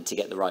to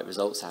get the right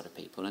results out of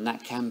people, and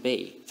that can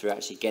be through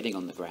actually getting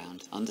on the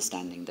ground,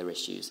 understanding their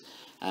issues,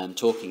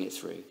 talking it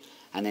through,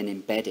 and then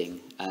embedding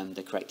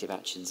the corrective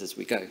actions as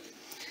we go.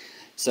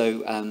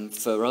 So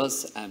for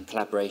us,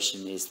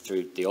 collaboration is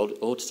through the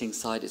auditing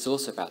side. It's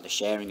also about the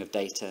sharing of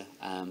data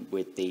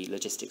with the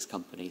logistics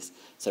companies,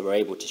 so we're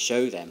able to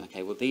show them,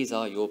 okay, well, these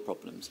are your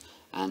problems,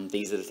 and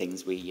these are the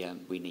things we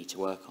need to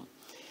work on.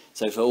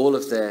 So for all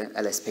of the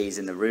LSPs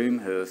in the room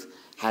who have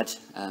had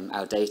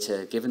our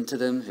data given to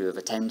them, who have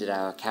attended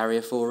our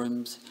carrier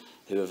forums,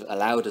 who have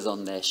allowed us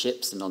on their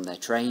ships and on their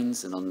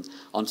trains and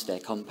onto their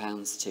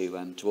compounds to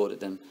audit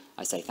them,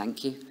 I say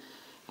thank you.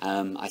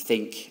 I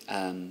think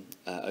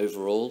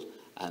overall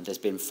there's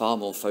been far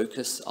more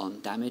focus on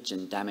damage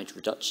and damage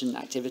reduction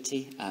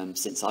activity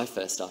since I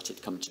first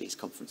started coming to these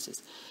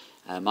conferences.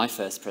 My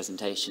first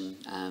presentation,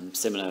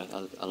 similar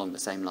along the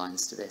same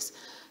lines to this,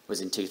 was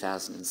in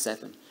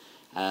 2007.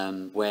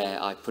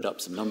 Where I put up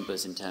some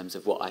numbers in terms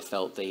of what I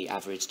felt the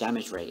average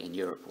damage rate in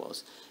Europe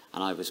was,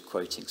 and I was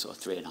quoting sort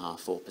of 3.5%,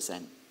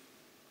 4%.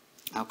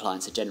 Our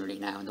clients are generally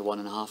now in the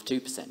 1.5%,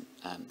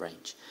 2%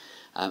 range.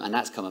 And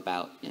that's come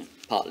about, you know,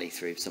 partly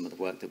through some of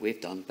the work that we've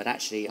done, but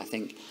actually I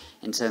think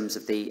in terms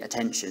of the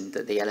attention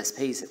that the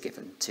LSPs have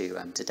given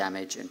to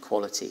damage and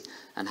quality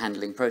and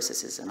handling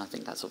processes, and I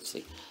think that's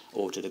obviously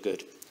all to the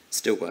good.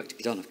 Still work to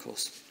be done, of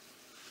course.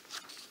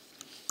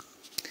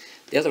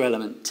 The other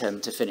element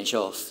to finish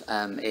off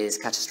is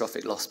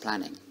catastrophic loss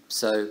planning.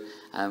 So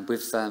the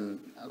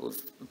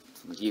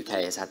UK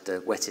has had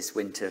the wettest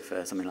winter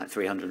for something like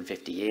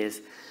 350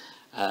 years.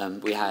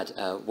 We had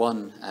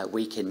one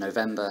week in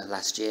November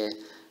last year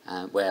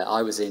where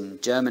I was in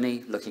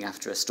Germany looking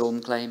after a storm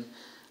claim.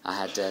 I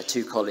had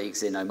two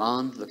colleagues in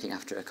Oman looking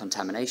after a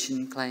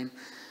contamination claim.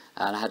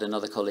 And I had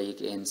another colleague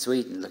in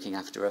Sweden looking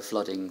after a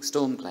flooding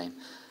storm claim.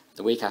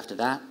 The week after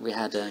that, we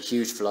had a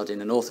huge flood in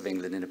the north of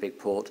England in a big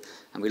port,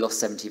 and we lost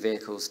 70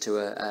 vehicles to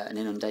an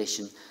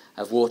inundation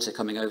of water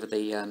coming over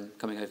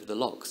the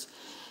locks.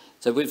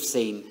 So we've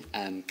seen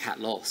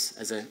cat loss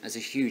as a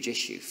huge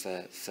issue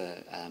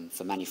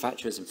for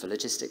manufacturers and for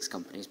logistics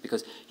companies,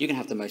 because you can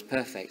have the most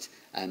perfect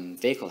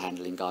vehicle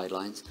handling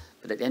guidelines,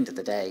 but at the end of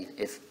the day,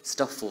 if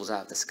stuff falls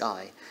out of the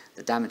sky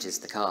that damages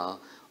the car,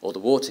 or the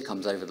water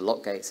comes over the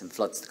lock gates and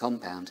floods the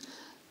compound,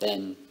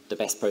 then the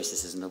best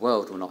processes in the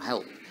world will not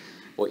help.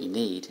 What you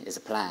need is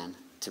a plan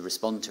to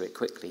respond to it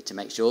quickly, to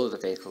make sure that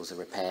the vehicles are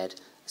repaired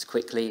as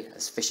quickly,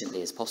 as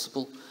efficiently as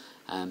possible,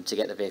 to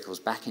get the vehicles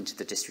back into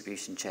the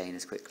distribution chain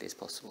as quickly as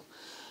possible.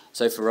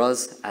 So for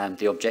us,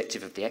 the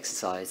objective of the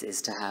exercise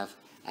is to have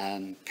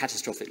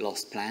catastrophic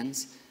loss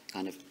plans,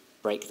 kind of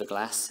break the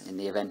glass in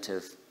the event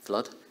of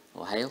flood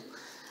or hail,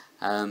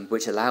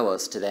 which allow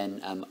us to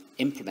then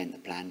implement the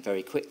plan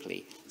very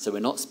quickly. So we're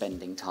not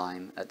spending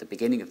time at the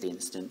beginning of the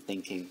incident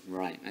thinking,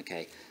 right,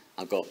 okay,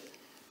 I've got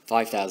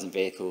 5,000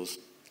 vehicles,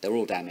 they're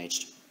all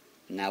damaged,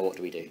 now what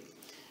do we do?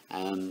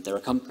 There are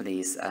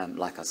companies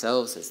like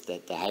ourselves, as the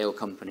hail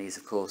companies,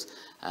 of course,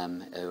 who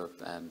are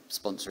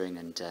sponsoring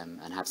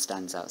and have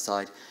stands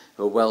outside,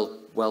 who are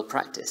well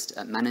practiced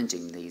at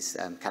managing these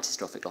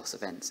catastrophic loss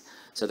events.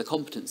 So the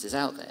competence is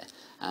out there.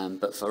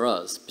 But for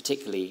us,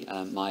 particularly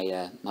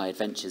my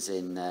adventures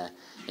in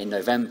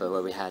November,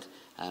 where we had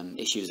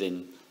issues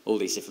in all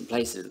these different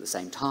places at the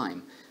same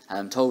time,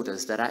 told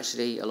us that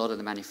actually a lot of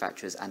the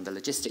manufacturers and the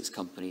logistics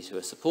companies who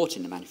are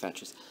supporting the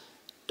manufacturers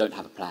don't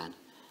have a plan.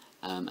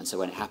 And so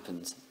when it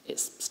happens,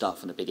 it's start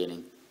from the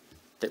beginning,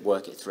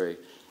 work it through,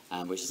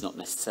 which is not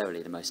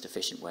necessarily the most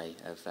efficient way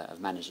of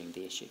managing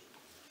the issue.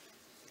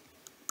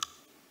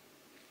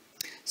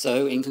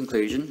 So in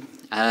conclusion,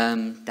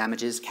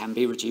 damages can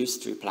be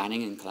reduced through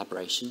planning and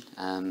collaboration.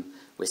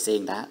 We're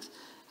seeing that.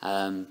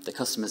 The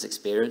customer's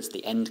experience,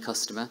 the end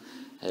customer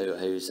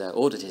who's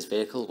ordered his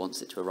vehicle,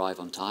 wants it to arrive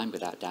on time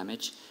without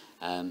damage.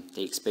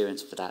 The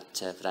experience for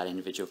that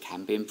individual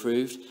can be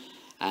improved.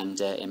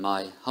 And in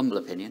my humble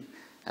opinion,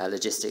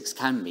 logistics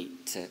can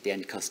meet the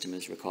end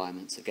customer's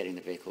requirements of getting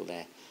the vehicle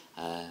there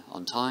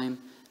on time,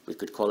 with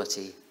good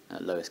quality,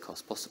 at lowest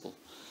cost possible.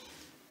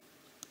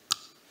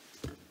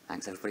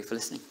 thanks everybody for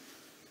listening.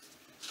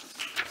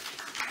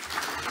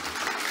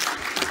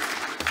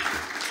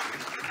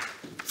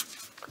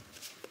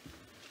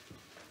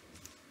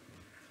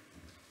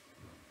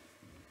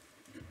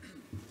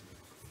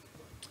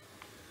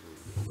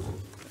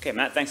 Okay,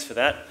 Matt, thanks for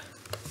that.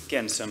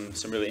 Again, some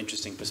really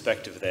interesting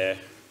perspective there.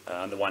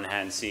 On the one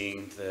hand,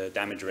 seeing the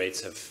damage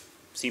rates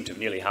seem to have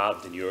nearly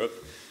halved in Europe.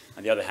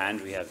 On the other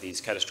hand, we have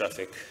these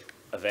catastrophic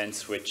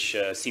events which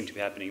seem to be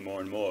happening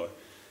more and more.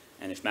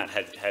 And if Matt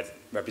had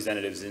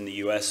representatives in the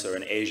US or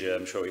in Asia,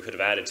 I'm sure we could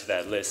have added to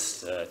that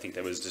list. I think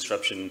there was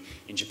disruption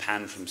in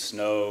Japan from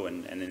snow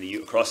and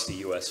across the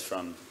US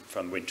from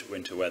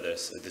winter weather,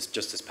 so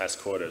just this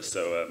past quarter.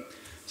 So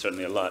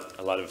certainly a lot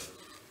of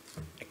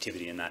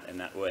activity in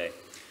that way.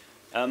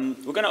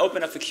 We're going to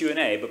open up for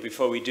Q&A, but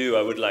before we do,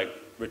 I would like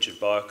Richard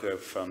Barker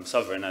from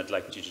Sovereign,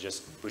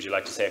 would you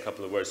like to say a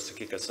couple of words to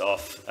kick us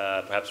off,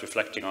 perhaps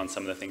reflecting on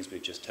some of the things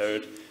we've just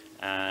heard,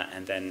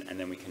 and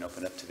then we can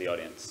open up to the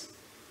audience.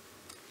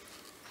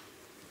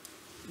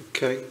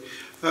 Okay.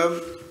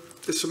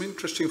 There's some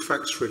interesting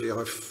facts, really,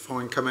 I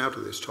find come out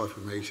of this type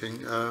of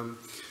meeting.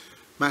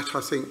 Matt,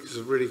 I think, is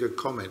a really good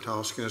comment,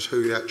 asking us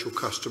who the actual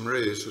customer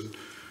is, and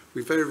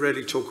we very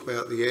rarely talk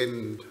about the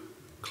end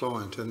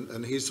client,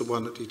 and he's the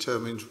one that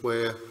determines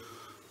where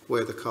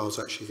the car's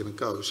actually going to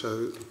go.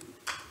 So,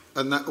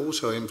 and that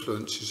also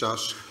influences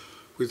us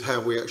with how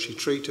we actually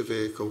treat a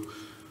vehicle.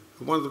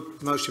 And one of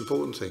the most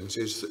important things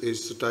is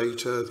the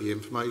data, the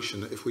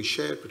information that if we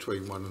shared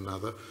between one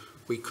another,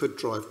 we could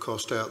drive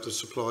cost out the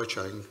supply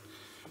chain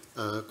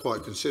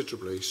quite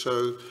considerably.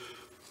 So,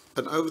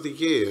 and over the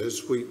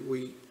years,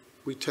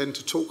 we tend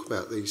to talk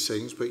about these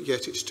things, but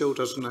yet it still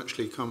doesn't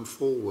actually come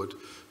forward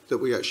that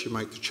we actually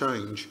make the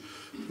change.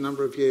 A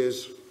number of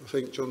years, I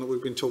think, John, that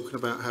we've been talking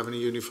about having a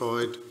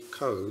unified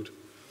code.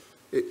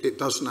 It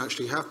doesn't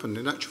actually happen.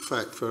 In actual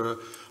fact, for an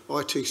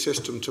IT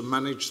system to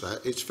manage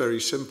that, it's very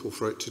simple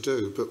for it to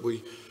do, but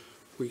we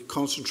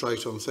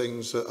concentrate on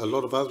things that a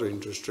lot of other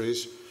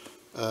industries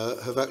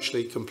have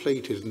actually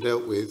completed and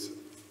dealt with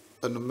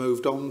and have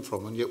moved on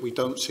from, and yet we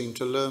don't seem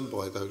to learn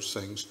by those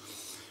things.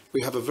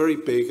 We have a very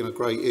big and a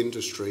great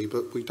industry,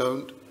 but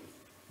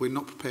we're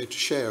not prepared to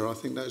share. I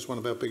think that is one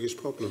of our biggest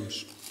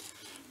problems.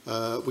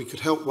 We could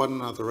help one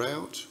another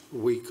out,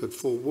 we could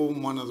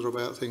forewarn one another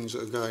about things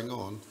that are going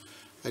on,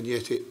 and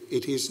yet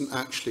it isn't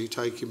actually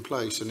taking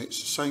place, and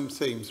it's the same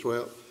theme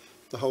throughout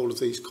the whole of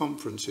these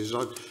conferences.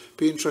 I'd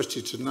be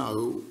interested to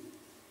know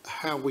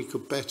how we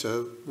could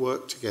better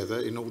work together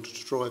in order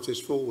to drive this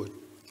forward.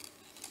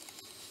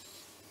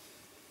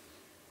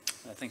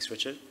 Thanks,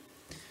 Richard.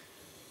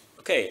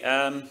 Okay,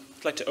 I'd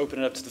like to open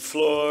it up to the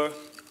floor,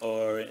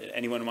 or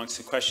anyone wants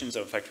some questions.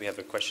 Or in fact, we have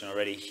a question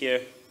already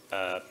here.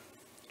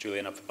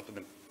 Julian, up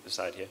on the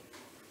side here.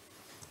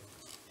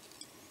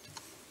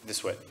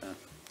 This way.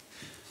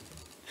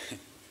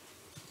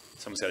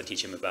 Someone's got to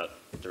teach him about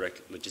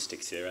direct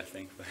logistics here, I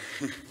think.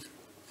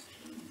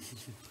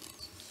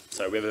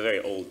 Sorry, we have a very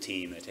old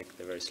team.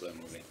 They're very slow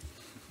moving.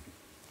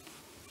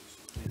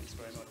 Thanks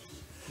very much.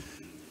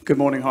 Good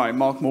morning. Hi,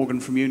 Mark Morgan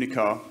from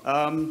Unicar.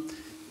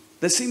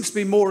 There seems to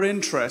be more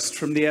interest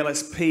from the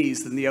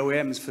LSPs than the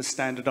OEMs for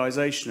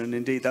standardization, and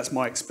indeed that's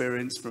my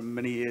experience from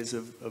many years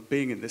of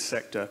being in this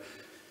sector.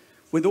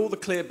 With all the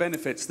clear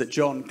benefits that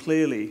John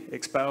clearly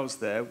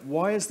espoused there,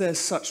 why is there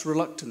such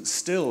reluctance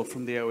still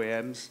from the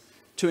OEMs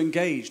to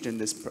engage in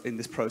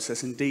this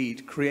process,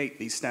 indeed create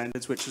these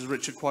standards, which, as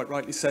Richard quite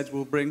rightly said,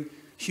 will bring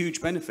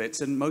huge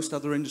benefits, and most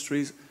other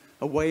industries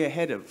are way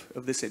ahead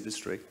of this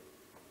industry?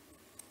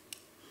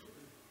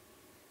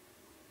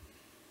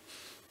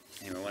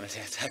 Anyone want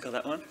to tackle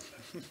that one?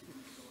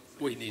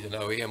 We need an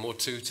OEM or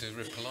two to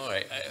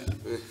reply.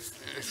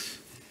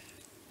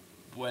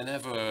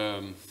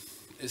 Whenever,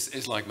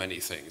 it's like many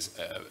things.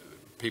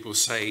 People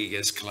say,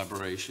 yes,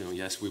 collaboration, or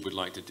yes, we would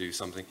like to do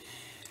something.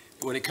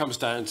 When it comes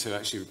down to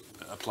actually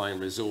applying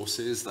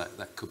resources,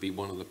 that could be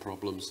one of the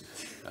problems.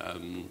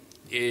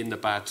 In the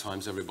bad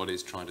times,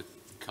 everybody's trying to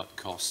cut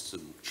costs,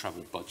 and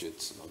travel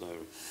budgets and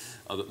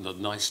other the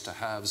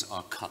nice-to-haves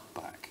are cut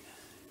back.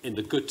 In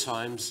the good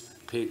times,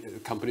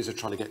 companies are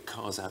trying to get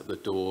cars out the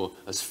door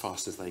as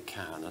fast as they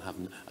can, and have,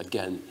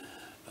 again,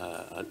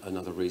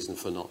 another reason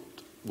for not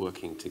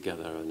working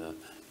together in a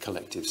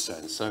collective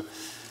sense. So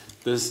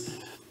there's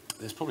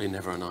probably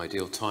never an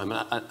ideal time,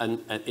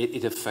 and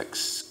it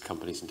affects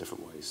companies in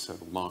different ways. So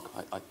Mark,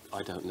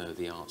 I don't know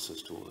the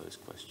answers to all those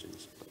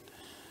questions, but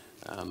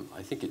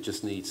I think it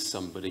just needs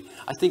somebody.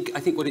 I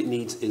think what it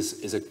needs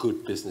is a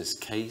good business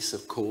case,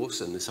 of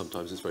course, and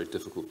sometimes it's very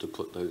difficult to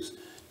put those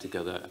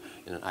together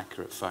in an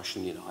accurate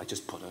fashion. You know, I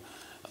just put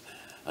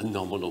a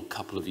nominal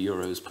couple of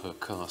euros per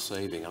car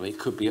saving. I mean, it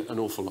could be an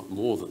awful lot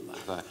more than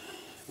that.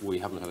 We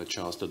haven't had a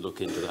chance to look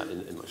into that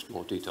in much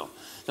more detail.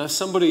 Now, if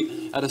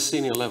somebody at a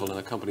senior level in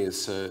a company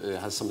has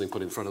something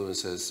put in front of them and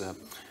says,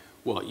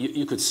 well,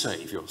 you could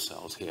save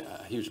yourselves here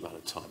a huge amount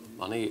of time and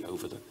money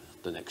over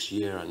the next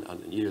year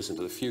and years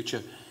into the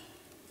future,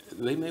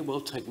 they may well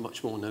take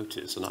much more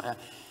notice. And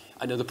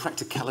I know the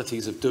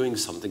practicalities of doing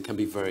something can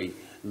be very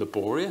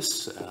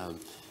laborious,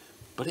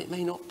 but it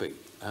may not be.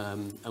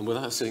 And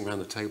without sitting around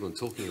the table and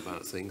talking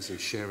about things and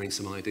sharing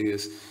some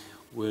ideas,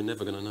 we're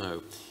never going to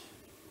know.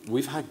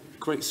 We've had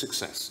great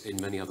success in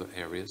many other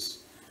areas,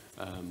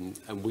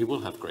 and we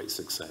will have great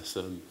success.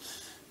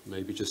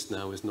 Maybe just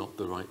now is not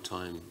the right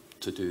time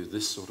to do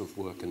this sort of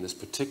work in this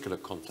particular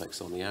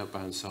context on the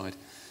outbound side,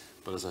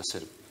 but as I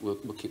said, we'll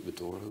keep the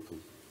door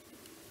open.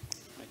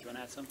 Mike, do you want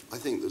to add something? I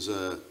think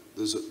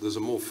there's a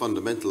more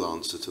fundamental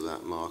answer to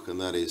that, Mark, and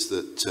that is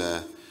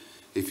that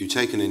if you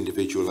take an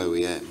individual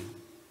OEM,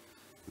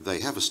 they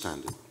have a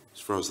standard. As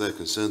far as they're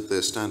concerned,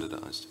 they're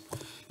standardized.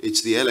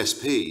 It's the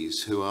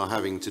LSPs who are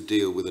having to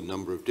deal with a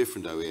number of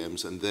different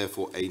OEMs and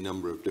therefore a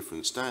number of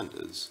different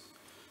standards,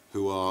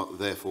 who are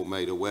therefore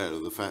made aware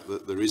of the fact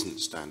that there isn't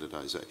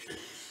standardization.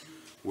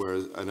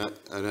 Whereas an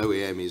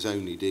OEM is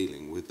only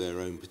dealing with their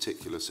own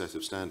particular set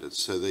of standards,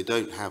 so they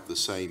don't have the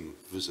same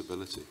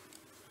visibility.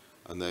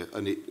 And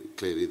it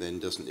clearly then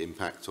doesn't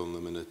impact on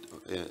them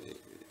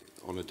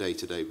on a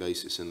day-to-day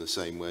basis in the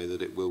same way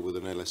that it will with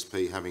an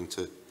LSP having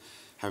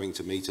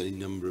to meet a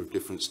number of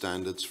different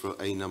standards for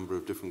a number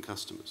of different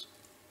customers.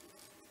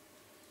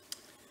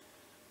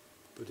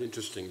 But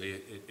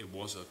interestingly, it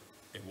was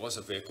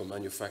a vehicle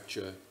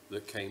manufacturer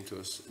that came to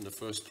us in the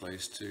first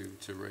place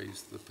to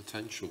raise the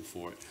potential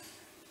for it,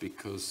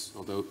 because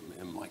although,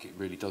 Mike, it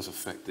really does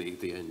affect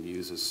the end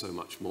users so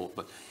much more,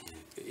 but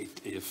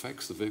it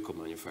affects the vehicle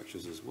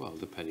manufacturers as well,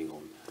 depending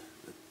on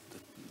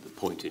the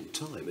point in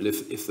time. And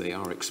if they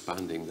are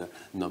expanding the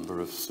number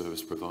of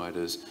service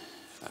providers,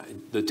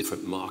 the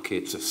different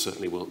markets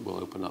certainly will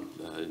open up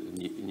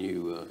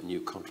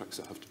new contracts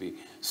that have to be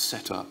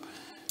set up.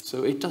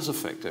 So it does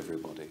affect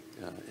everybody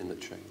in the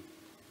chain.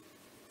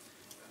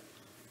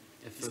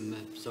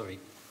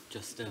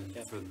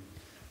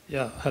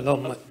 Yeah,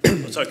 hello.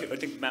 Sorry, I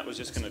think Matt was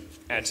just going to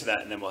add to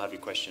that, and then we'll have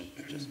your question.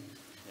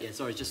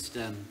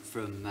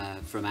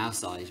 From our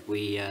side,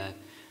 we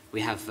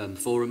have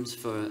forums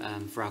for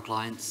our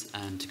clients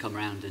to come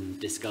around and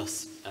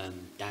discuss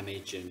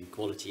damage and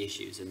quality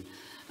issues. And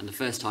the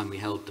first time we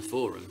held the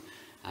forum,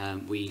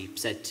 we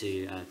said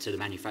to the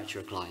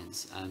manufacturer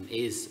clients,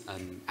 is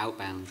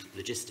outbound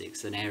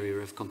logistics an area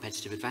of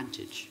competitive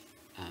advantage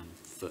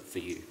for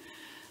you?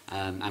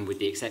 And with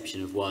the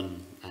exception of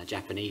one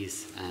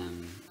Japanese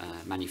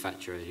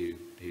manufacturer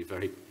who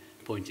very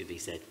pointedly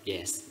said,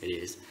 yes, it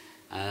is,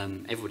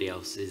 everybody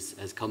else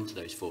has come to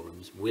those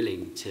forums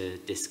willing to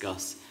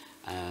discuss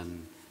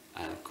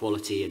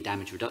quality and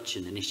damage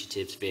reduction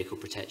initiatives, vehicle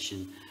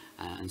protection,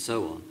 and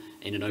so on,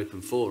 in an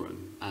open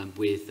forum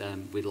with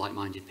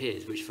like-minded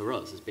peers, which for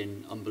us has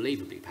been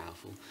unbelievably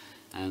powerful.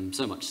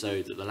 So much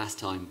so that the last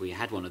time we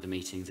had one of the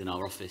meetings in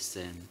our office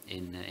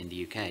in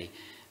the UK,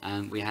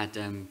 we had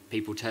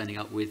people turning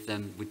up with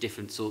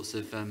different sorts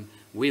of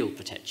wheel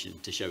protection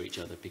to show each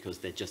other, because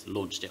they'd just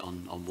launched it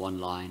on one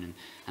line,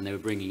 and they were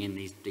bringing in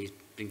these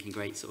blinking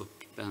great sort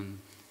of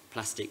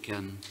plastic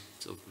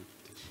sort of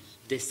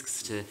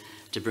discs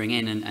to bring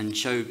in and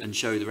show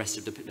the rest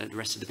of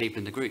the people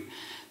in the group.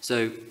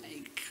 So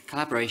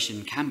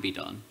collaboration can be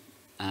done,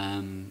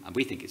 and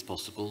we think it's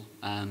possible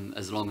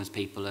as long as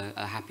people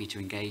are happy to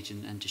engage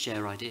and to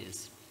share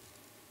ideas.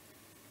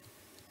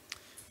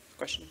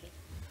 Question?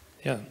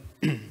 Yeah.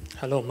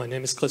 Hello, my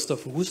name is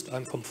Christoph Wust.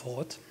 I'm from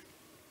Ford.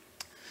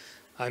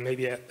 I may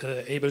be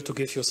able to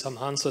give you some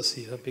answers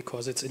here,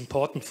 because it's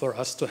important for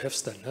us to have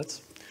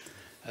standards,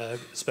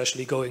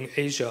 especially going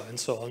Asia and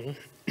so on.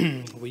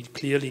 We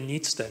clearly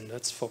need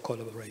standards for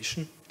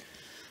collaboration.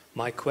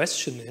 My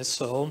question is,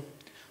 so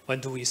when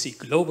do we see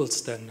global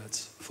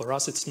standards? For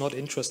us, it's not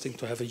interesting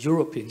to have a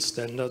European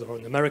standard or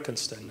an American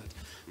standard.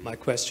 My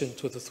question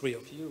to the three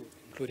of you,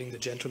 including the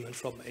gentleman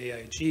from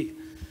AIG,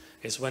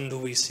 is when do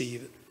we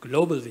see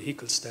global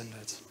vehicle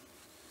standards?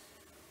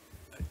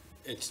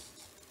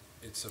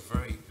 It's a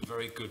very,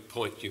 very good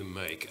point you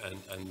make,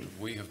 and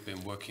we have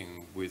been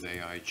working with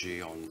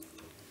AIG on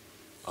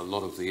a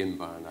lot of the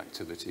inbound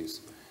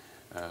activities,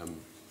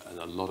 and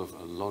a lot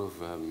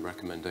of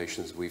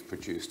recommendations we've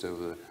produced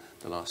over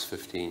the last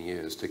 15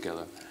 years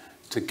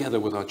together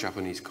with our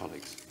Japanese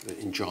colleagues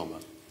in JAMA,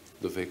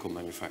 the vehicle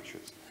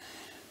manufacturers.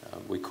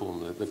 We call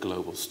them the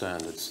global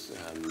standards,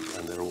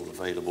 and they're all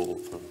available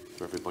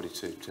for everybody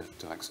to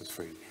access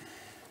freely.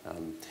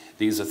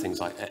 These are things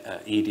like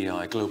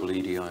EDI, global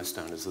EDI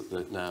standards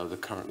that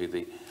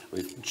currently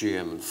with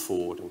GM and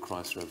Ford and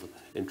Chrysler have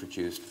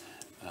introduced,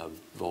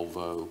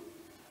 Volvo,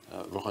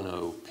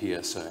 Renault,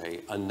 PSA,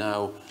 and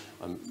now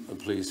I'm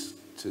pleased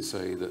to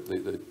say that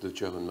the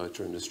German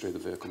motor industry, the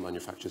vehicle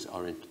manufacturers,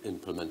 are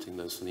implementing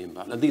those for the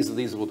inbound. And these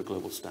are all the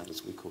global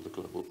standards we call the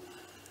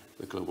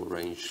global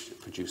range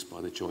produced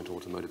by the Joint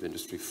Automotive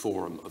Industry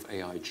Forum of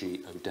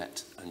AIG,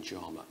 Odette, and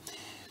JAMA.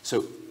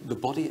 So the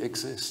body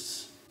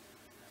exists.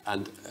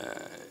 And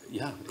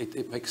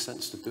it makes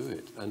sense to do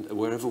it. And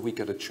wherever we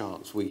get a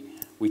chance, we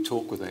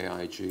talk with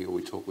AIG or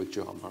we talk with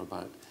JAMA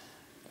about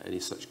any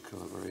such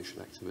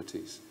collaboration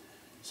activities.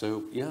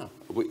 So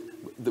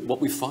what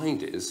we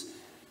find is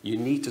you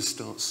need to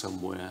start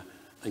somewhere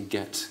and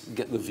get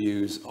the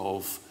views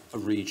of a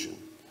region.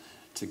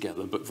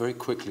 together, but very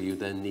quickly you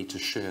then need to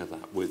share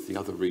that with the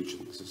other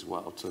regions as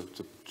well to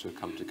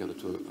come together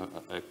to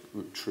a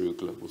true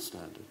global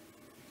standard.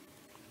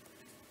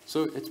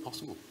 So it's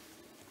possible.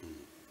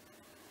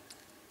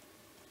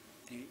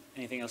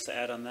 Anything else to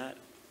add on that?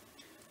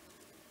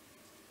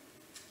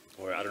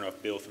 Or I don't know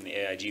if Bill from the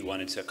AIG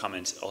wanted to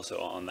comment also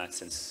on that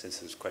since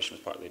his question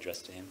was partly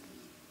addressed to him.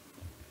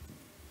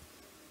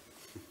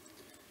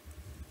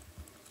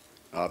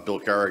 Bill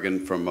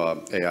Kerrigan from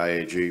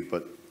AIAG,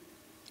 but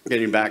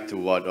getting back to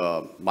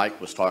what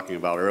Mike was talking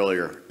about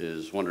earlier,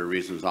 is one of the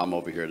reasons I'm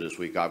over here this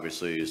week,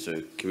 obviously, is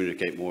to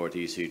communicate more with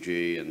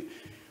ECG, and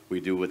we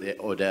do with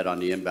Odette on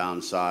the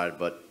inbound side,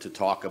 but to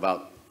talk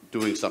about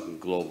doing something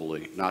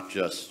globally, not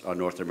just a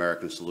North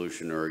American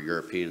solution or a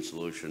European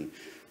solution,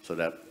 so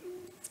that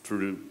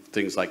through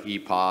things like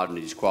EPOD and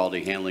these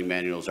quality handling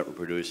manuals that we're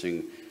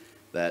producing,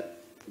 that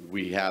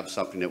we have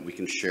something that we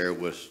can share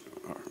with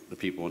the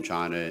people in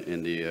China,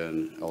 India,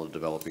 and all the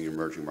developing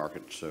emerging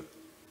markets. So.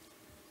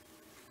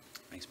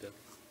 Thanks, Bill.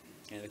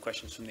 Any other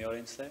questions from the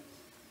audience there?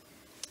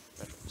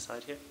 Right from the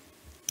side here.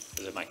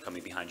 There's a mic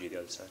coming behind you, the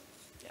other side.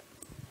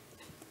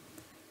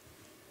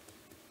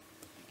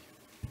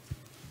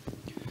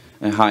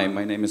 Yeah. Hi,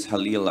 my name is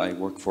Halil. I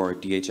work for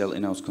DHL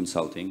In-House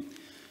Consulting.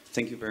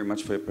 Thank you very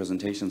much for your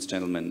presentations,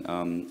 gentlemen.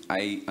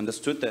 I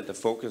understood that the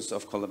focus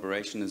of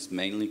collaboration is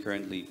mainly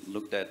currently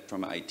looked at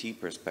from an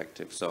IT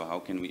perspective. So how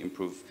can we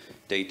improve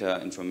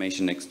data,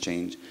 information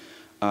exchange?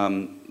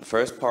 The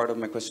first part of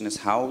my question is,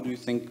 how do you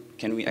think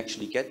can we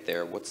actually get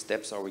there? What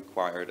steps are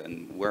required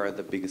and where are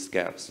the biggest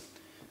gaps?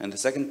 And the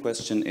second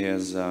question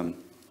is,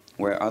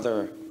 what are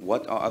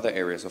other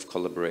areas of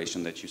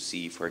collaboration that you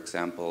see, for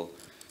example,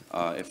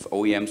 if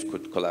OEMs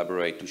could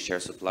collaborate to share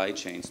supply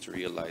chains to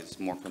realize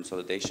more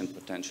consolidation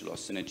potential or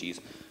synergies,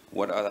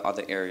 what are the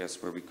other areas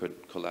where we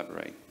could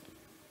collaborate?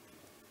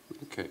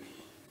 Okay.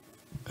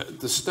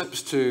 The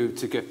steps to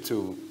get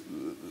to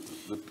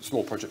the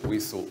small project we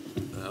thought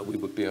we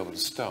would be able to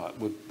start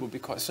would be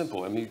quite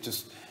simple. I mean,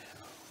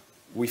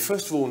 we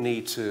first of all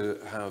need to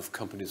have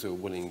companies who are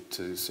willing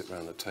to sit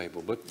around the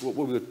table. But what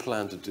we would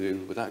plan to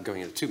do, without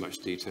going into too much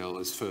detail,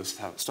 is first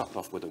start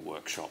off with a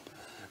workshop.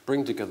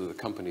 Bring together the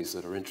companies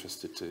that are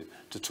interested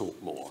to talk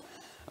more.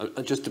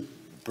 And just to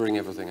bring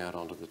everything out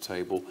onto the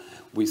table,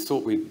 we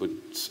thought we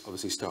would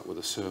obviously start with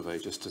a survey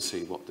just to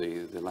see what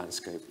the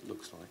landscape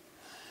looks like.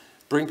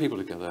 Bring people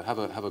together,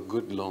 have a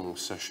good long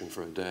session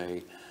for a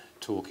day,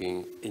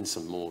 talking in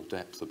some more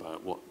depth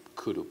about what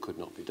could or could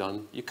not be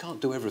done. You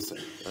can't do everything,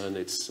 and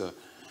it's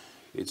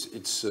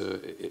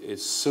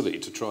silly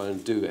to try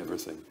and do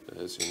everything,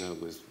 as you know,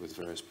 with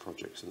various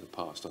projects in the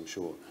past, I'm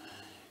sure.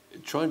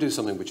 Try and do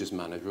something which is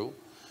manageable.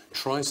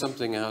 Try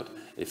something out.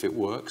 If it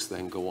works,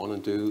 then go on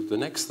and do the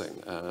next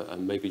thing,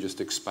 and maybe just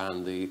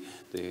expand the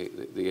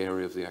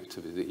area of the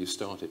activity that you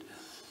started.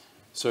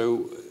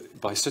 So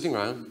by sitting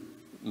around,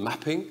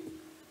 mapping,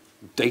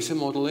 data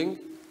modeling,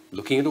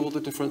 looking at all the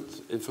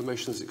different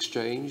information that's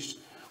exchanged,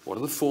 what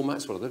are the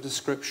formats, what are the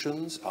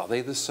descriptions, are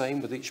they the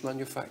same with each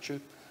manufacturer?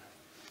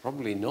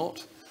 Probably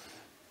not.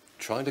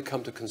 Trying to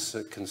come to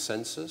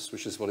consensus,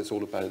 which is what it's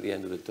all about at the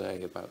end of the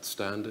day, about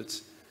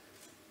standards,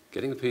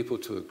 getting the people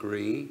to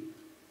agree,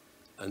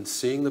 and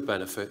seeing the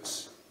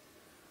benefits,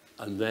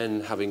 and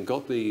then having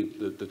got the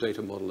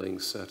data modeling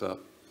set up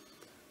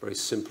very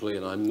simply,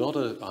 and I'm not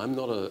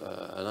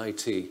an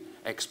IT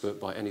expert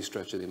by any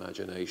stretch of the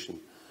imagination,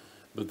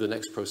 but the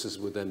next process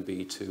would then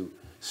be to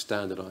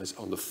standardize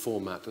on the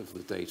format of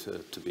the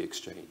data to be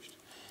exchanged,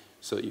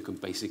 so that you can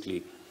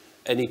basically,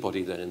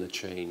 anybody then in the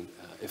chain,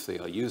 if they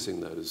are using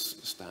those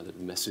standard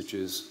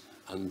messages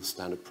and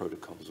standard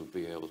protocols, will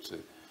be able to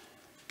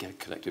get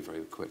connected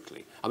very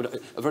quickly. I mean,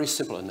 a very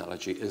simple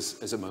analogy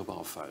is a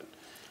mobile phone.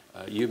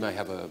 You may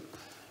have a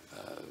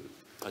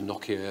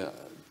Nokia,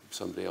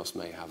 somebody else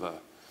may have a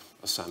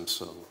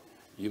Samsung.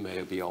 You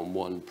may be on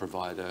one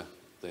provider,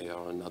 they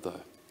are another,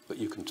 but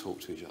you can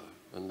talk to each other.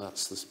 And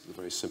that's the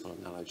very simple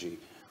analogy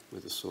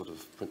with the sort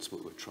of principle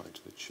we're trying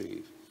to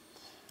achieve.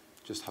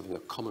 Just having a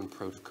common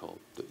protocol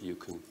that you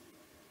can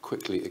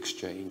quickly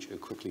exchange and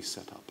quickly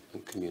set up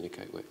and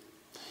communicate with.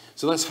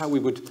 So that's how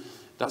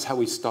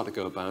we start to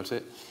go about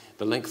it.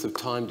 The length of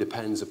time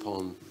depends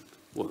upon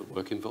what the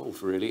work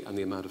involved, really, and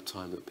the amount of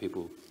time that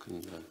people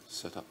can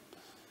set up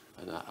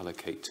and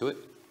allocate to it.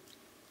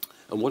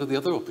 And what are the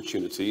other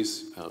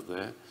opportunities out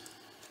there?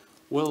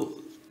 Well,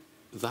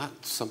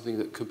 that's something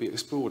that could be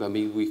explored. I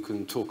mean, we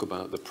can talk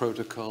about the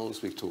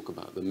protocols, we talk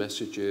about the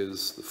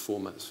messages, the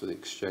formats for the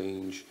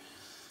exchange,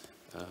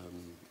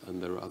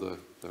 and there are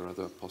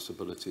other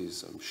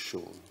possibilities, I'm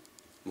sure.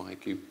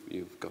 Mike,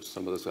 you've got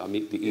some of those. I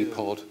mean, the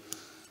EPOD,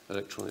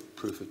 electronic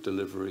proof of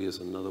delivery, is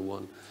another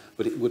one,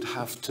 but it would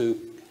have to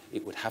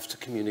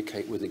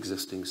communicate with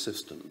existing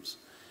systems.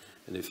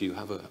 And if you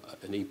have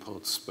an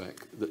EPOD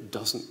spec that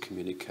doesn't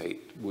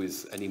communicate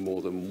with any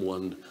more than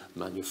one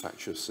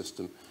manufacturer's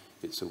system,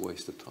 it's a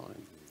waste of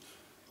time.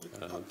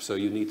 So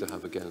you need to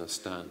have, again, a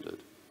standard.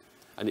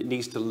 And it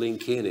needs to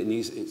link in.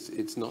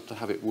 It's not to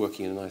have it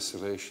working in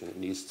isolation. It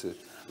needs to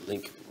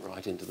link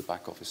right into the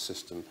back office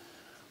system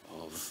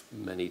of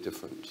many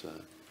different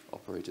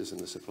operators in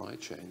the supply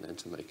chain then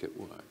to make it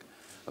work.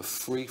 A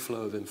free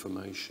flow of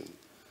information.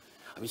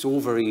 I mean, it's all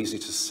very easy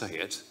to say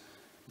it,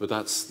 but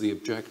that's the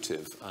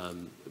objective.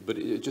 But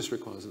it just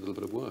requires a little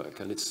bit of work,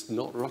 and it's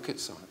not rocket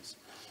science.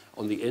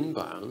 On the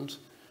inbound,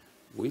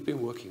 we've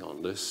been working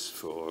on this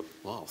for,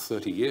 well,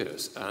 30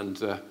 years, and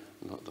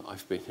not that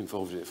I've been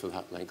involved in it for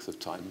that length of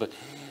time, but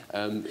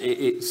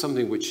it's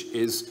something which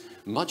is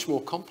much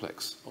more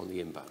complex on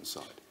the inbound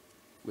side,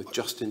 with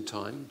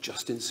just-in-time,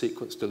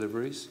 just-in-sequence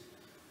deliveries.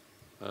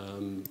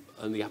 And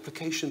the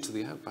application to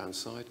the outbound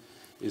side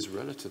is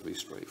relatively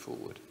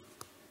straightforward.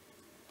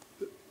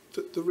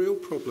 The real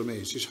problem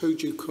is who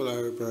do you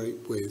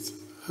collaborate with?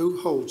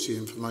 Who holds the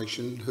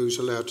information? Who's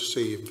allowed to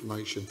see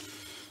information?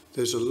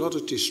 There's a lot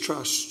of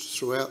distrust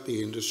throughout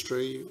the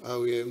industry,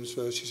 OEMs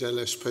versus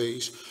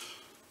LSPs,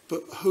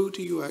 but who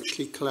do you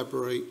actually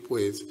collaborate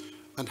with,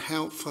 and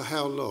for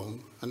how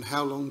long, and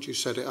how long do you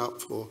set it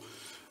up for?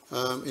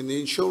 In the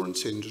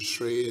insurance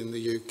industry in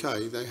the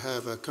UK, they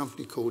have a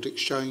company called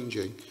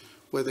Exchanging,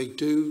 where they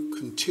do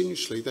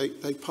continuously,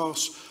 they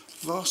pass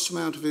vast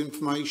amount of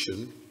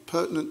information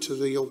pertinent to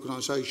the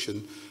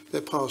organisation they're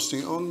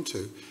passing it on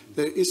to.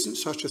 There isn't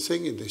such a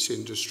thing in this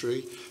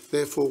industry,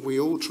 therefore we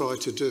all try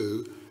to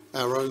do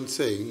our own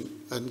thing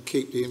and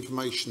keep the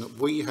information that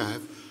we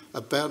have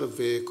about a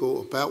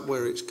vehicle, about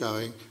where it's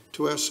going,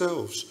 to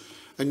ourselves.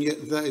 And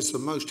yet that is the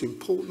most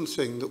important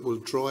thing that will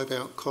drive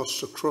out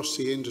costs across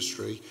the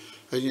industry,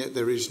 and yet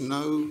there is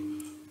no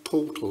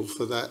portal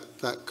for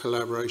that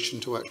collaboration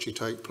to actually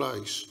take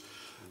place.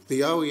 The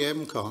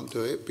OEM can't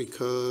do it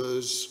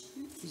because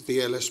the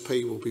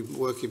LSP will be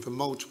working for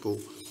multiple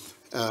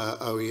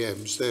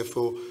OEMs,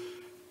 therefore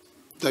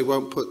they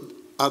won't put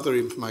other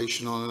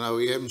information on an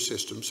OEM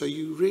system. So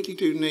you really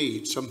do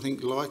need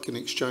something like an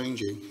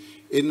Exchanging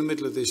in the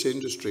middle of this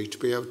industry to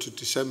be able to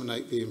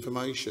disseminate the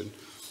information.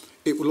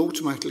 It will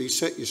automatically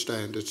set your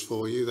standards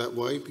for you that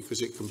way,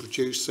 because it can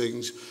produce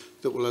things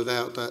that will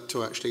allow that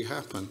to actually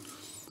happen.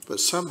 But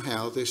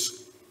somehow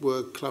this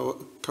word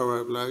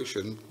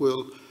collaboration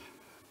will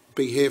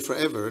be here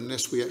forever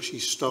unless we actually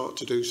start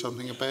to do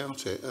something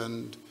about it.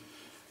 And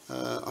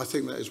I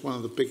think that is one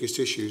of the biggest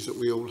issues that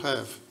we all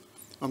have.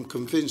 I'm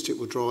convinced it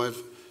will drive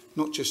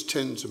not just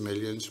tens of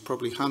millions,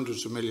 probably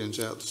hundreds of millions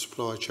out the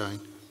supply chain.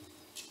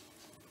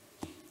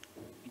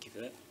 Thank you for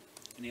that.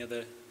 Any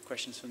other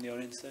questions from the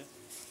audience there?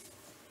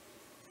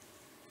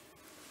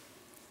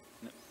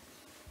 No.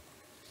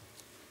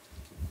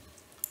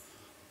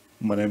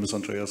 My name is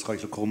Andreas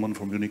Reichel-Krollmann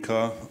from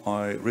Unicar.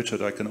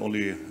 Richard, I can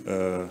only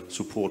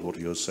support what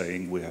you're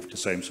saying. We have the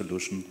same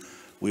solution.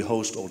 We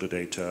host all the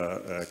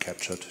data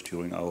captured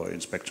during our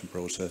inspection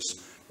process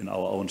in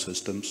our own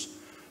systems.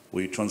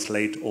 We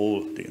translate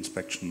all the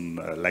inspection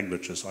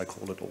languages, I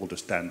call it, all the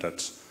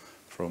standards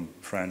from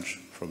French,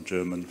 from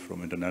German,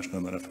 from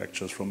international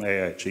manufacturers, from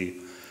AIG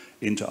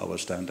into our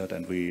standard,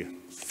 and we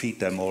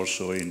feed them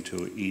also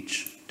into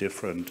each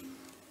different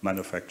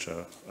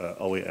manufacturer,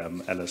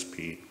 OEM,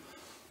 LSP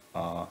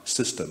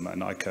system.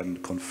 And I can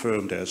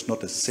confirm there's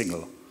not a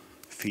single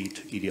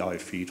feed, EDI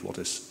feed, what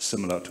is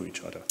similar to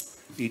each other.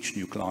 Each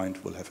new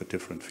client will have a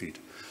different feed.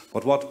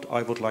 But what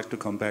I would like to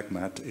come back,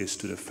 Matt, is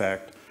to the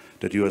fact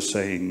that you are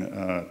saying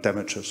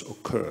damages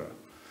occur.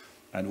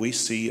 And we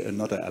see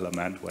another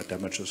element where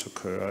damages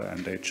occur,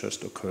 and they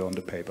just occur on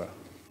the paper.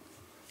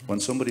 When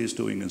somebody is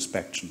doing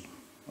inspection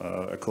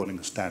according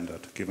to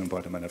standard given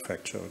by the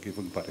manufacturer,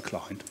 given by the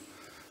client,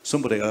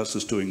 somebody else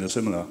is doing a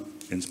similar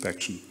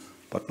inspection,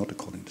 but not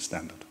according to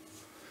standard.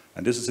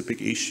 And this is a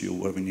big issue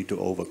where we need to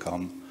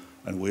overcome,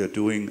 and we are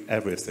doing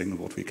everything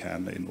what we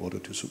can in order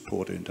to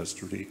support the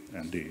industry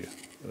and the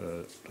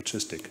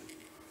logistic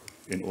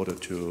in order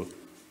to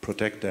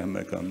protect them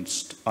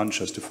against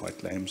unjustified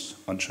claims,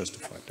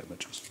 unjustified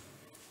damages.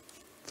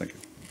 Thank you.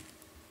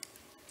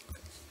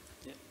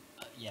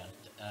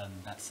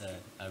 That's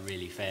a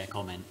really fair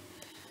comment.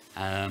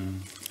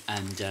 And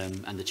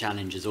the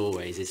challenge, as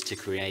always, is to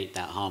create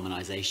that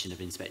harmonisation of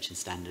inspection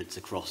standards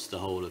across the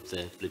whole of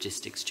the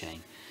logistics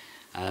chain.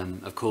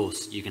 Of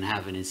course, you can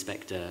have an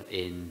inspector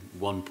in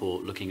one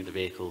port looking at the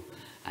vehicle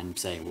and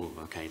saying, well,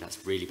 okay,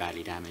 that's really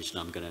badly damaged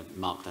and I'm going to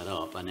mark that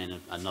up. And then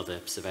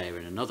another surveyor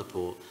in another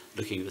port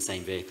looking at the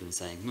same vehicle and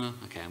saying, well,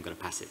 okay, I'm going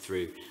to pass it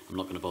through. I'm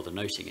not going to bother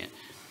noting it.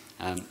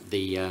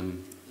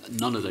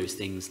 None of those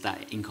things,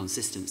 that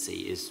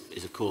inconsistency is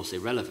of course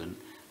irrelevant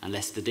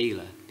unless the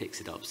dealer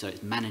picks it up. So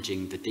it's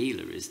managing the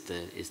dealer is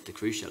the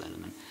crucial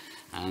element.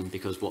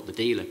 Because what the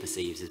dealer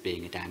perceives as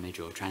being a damage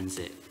or a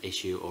transit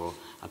issue or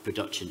a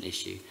production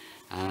issue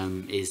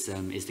is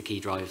the key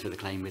driver for the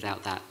claim.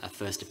 Without that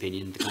first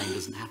opinion, the claim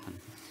doesn't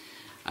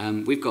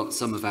happen. We've got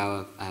some of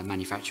our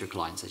manufacturer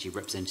clients actually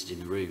represented in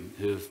the room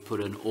who have put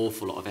an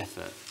awful lot of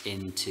effort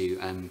into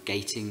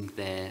gating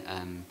their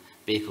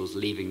vehicles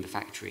leaving the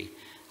factory.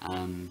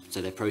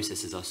 So their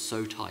processes are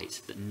so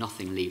tight that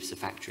nothing leaves the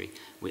factory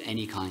with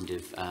any kind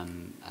of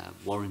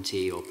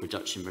warranty or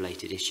production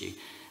related issue.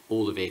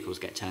 All the vehicles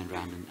get turned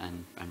around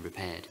and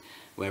repaired,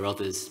 where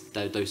others,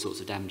 those sorts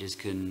of damages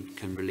can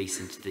release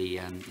into the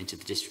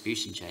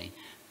distribution chain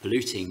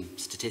polluting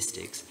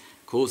statistics,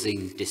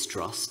 causing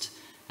distrust,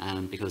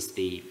 because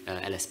the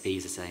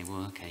LSPs are saying,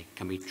 well, okay,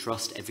 can we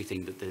trust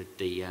everything that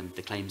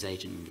the claims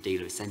agent and the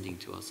dealer is sending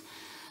to us?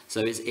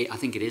 So I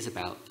think it is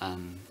about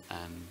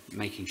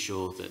making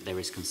sure that there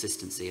is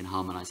consistency and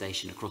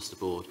harmonisation across the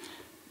board,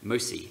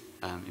 mostly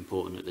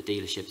important at the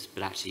dealerships,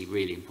 but actually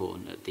really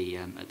important at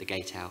the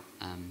gate out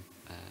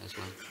as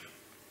well.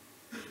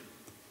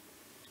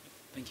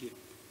 Thank you.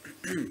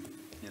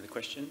 Any other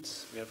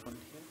questions? We have one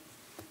here.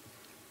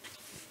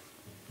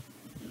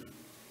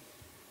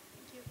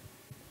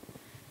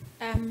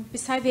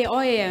 Beside the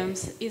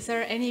OEMs, is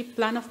there any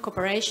plan of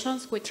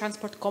cooperations with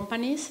transport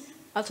companies,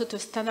 also to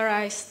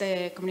standardize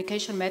the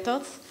communication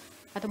methods?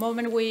 At the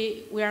moment,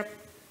 we are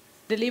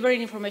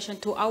delivering information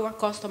to our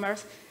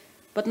customers,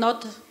 but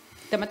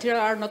the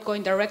material are not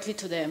going directly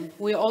to them.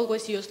 We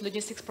always use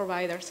logistics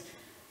providers,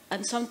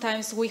 and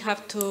sometimes we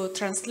have to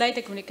translate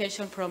the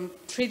communication from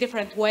 3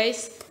 different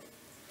ways,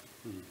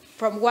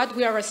 from what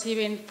we are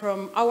receiving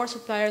from our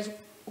suppliers,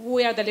 who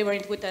we are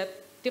delivering with a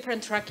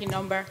different tracking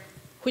number,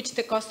 which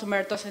the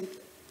customer doesn't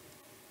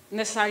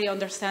necessarily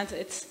understand.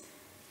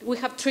 We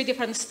have 3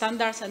 different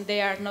standards, and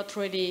they are not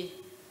really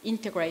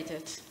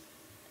integrated.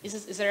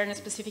 Is there any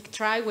specific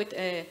try with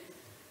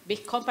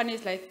big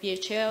companies like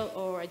DHL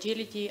or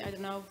Agility? I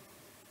don't know.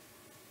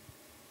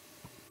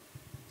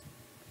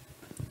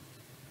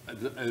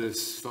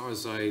 As far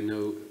as I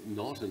know,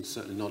 not, and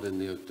certainly not in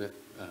the Odette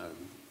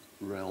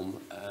realm.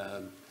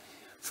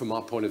 From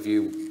our point of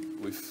view,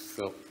 we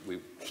felt we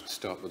should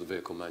start with the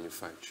vehicle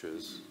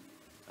manufacturers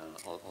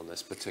on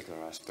this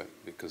particular aspect,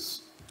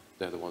 because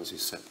they're the ones who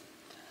set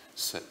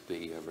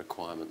the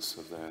requirements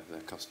of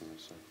their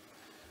customers.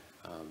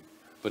 So,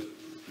 but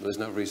there's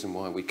no reason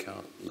why we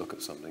can't look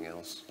at something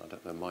else. I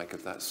don't know, Mike,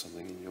 if that's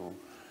something in your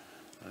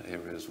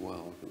area as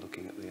well,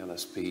 looking at the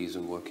LSPs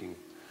and working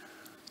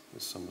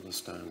with some of the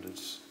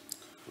standards,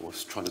 or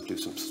trying to do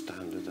some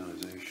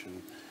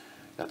standardization.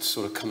 That's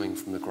sort of coming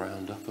from the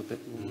ground up a bit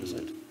more, is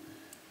it?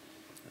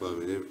 Well, I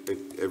mean,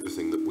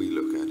 everything that we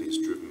look at is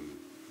driven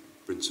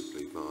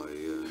principally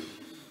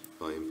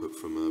by input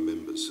from our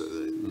members, so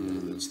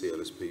that's the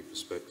LSP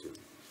perspective.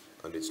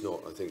 And it's not,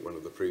 I think one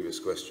of the previous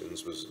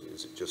questions was,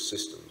 is it just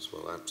systems?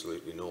 Well,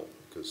 absolutely not,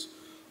 because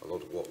a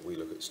lot of what we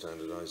look at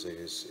standardising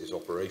is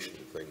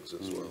operational things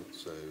as well,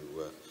 so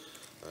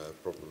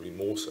probably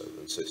more so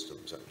than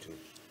systems, actually.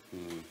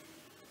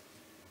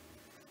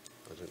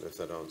 I don't know if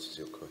that answers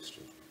your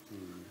question.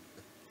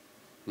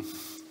 I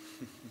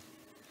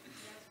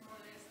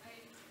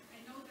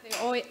know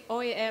the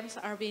OEMs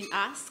are being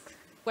asked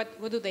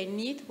what do they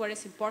need, what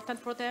is important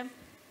for them.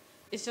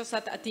 It's just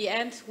that at the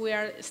end we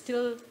are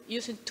still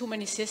using too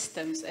many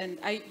systems, and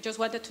I just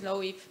wanted to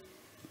know if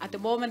at the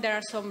moment there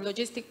are some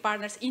logistic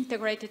partners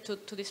integrated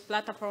to these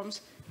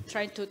platforms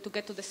trying to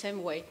get to the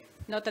same way.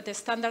 Not that the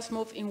standards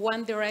move in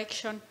one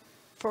direction,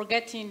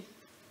 forgetting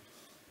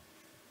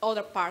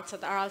other parts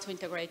that are also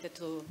integrated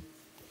to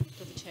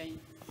the chain.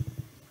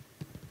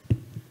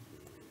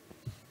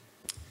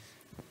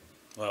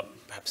 Well,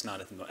 perhaps not,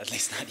 at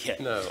least not yet.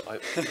 No,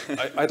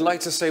 I'd like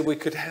to say we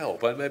could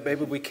help.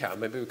 Maybe we can.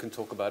 Maybe we can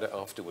talk about it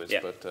afterwards.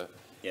 Yeah. But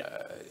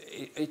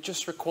it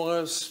just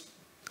requires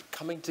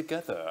coming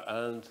together,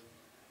 and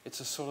it's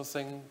a sort of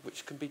thing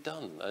which can be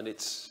done. And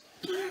it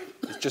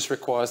just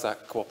requires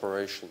that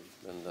cooperation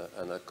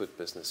and a good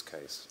business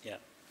case. Yeah.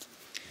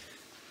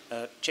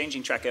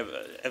 Changing track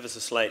ever so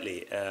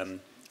slightly.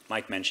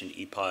 Mike mentioned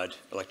EPOD,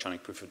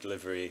 electronic proof of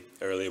delivery,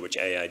 earlier, which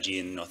AIG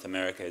in North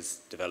America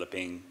is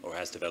developing or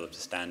has developed a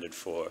standard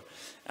for.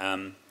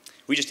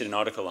 We just did an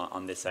article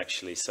on this,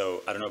 actually,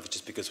 so I don't know if it's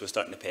just because we're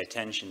starting to pay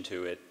attention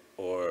to it,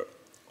 or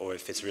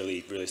if it's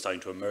really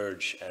starting to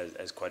emerge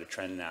as quite a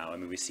trend now. I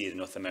mean, we see it in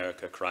North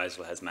America.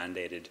 Chrysler has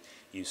mandated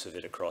use of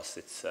it across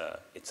its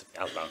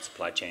outbound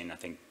supply chain, I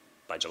think,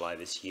 by July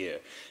this year.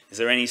 Is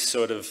there any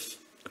sort of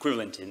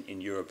equivalent in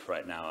Europe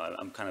right now?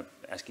 I'm kind of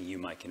asking you,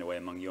 Mike, in a way,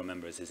 among your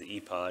members, is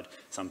EPOD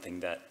something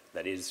that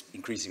is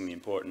increasingly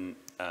important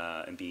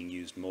and being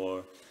used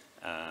more,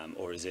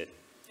 or has it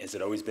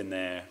always been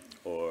there,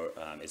 or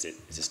is it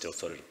still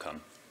sort of to come?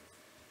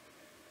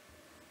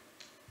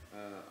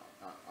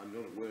 I'm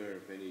not aware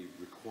of any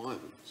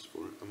requirements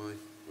for it.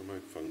 Am I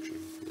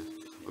functioning? Yes.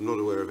 I'm not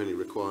aware of any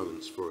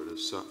requirements for it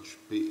as such.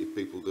 If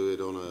people do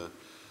it on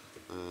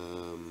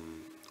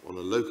a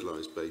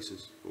localized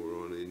basis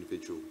or on an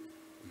individual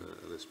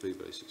LSP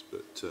basis,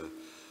 but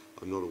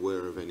I'm not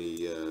aware of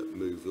any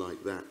move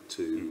like that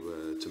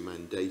to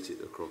mandate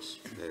it across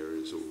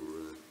areas or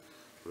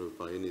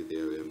by any of the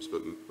OEMs.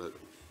 But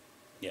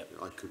yeah,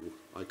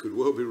 I could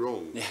well be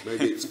wrong. Yeah.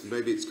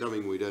 Maybe it's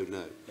coming. We don't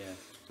know. Yeah.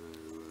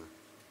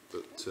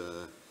 But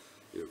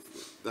you know,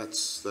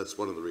 that's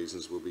one of the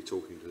reasons we'll be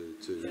talking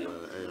to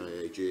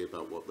AIAG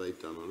about what they've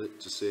done on it,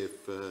 to see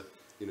if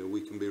you know,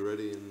 we can be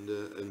ready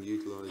and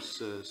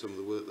utilise some of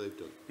the work they've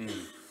done.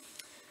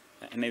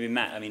 And maybe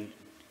Matt, I mean,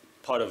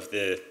 part of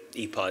the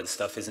EPOD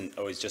stuff isn't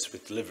always just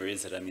with delivery,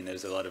 is it? I mean,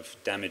 there's a lot of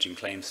damage and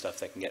claim stuff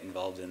that can get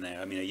involved in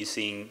there. I mean, are you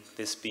seeing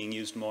this being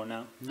used more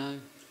now? No,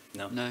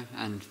 No. No,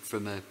 and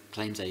from a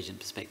claims agent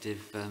perspective,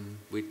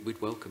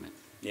 we'd welcome it.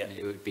 Yeah.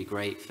 It would be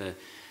great for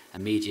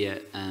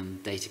immediate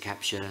data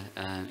capture.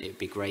 It would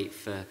be great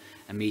for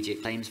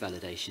immediate claims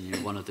validation. You know,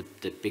 one of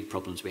the big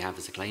problems we have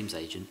as a claims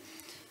agent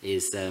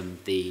is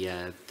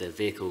the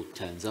vehicle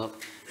turns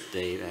up,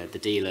 the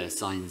dealer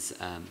signs,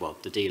 well,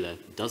 the dealer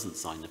doesn't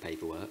sign the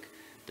paperwork,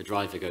 the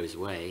driver goes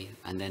away,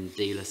 and then the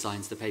dealer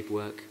signs the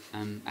paperwork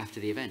after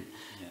the event.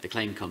 Yeah. The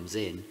claim comes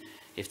in.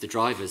 If the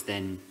driver's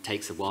then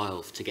takes a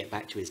while to get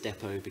back to his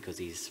depot because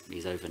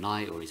he's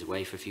overnight or he's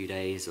away for a few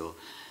days, or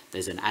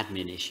there's an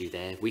admin issue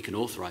there, we can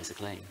authorise a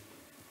claim.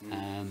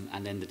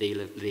 And then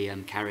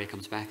the carrier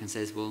comes back and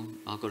says, well,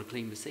 I've got a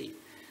clean receipt.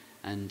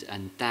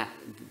 And that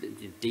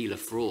dealer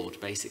fraud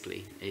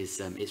basically is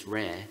it's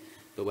rare,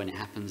 but when it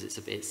happens,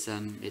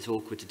 it's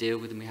awkward to deal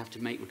with, and we have to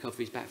make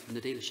recoveries back from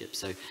the dealership.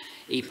 So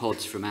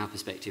e-pods, from our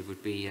perspective,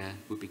 would be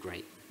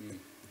great.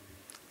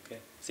 Okay.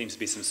 Seems to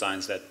be some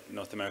signs that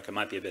North America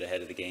might be a bit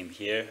ahead of the game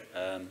here.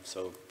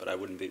 But I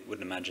wouldn't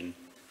imagine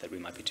that we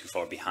might be too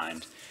far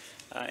behind.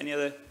 Any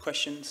other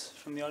questions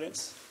from the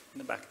audience? In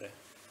the back there.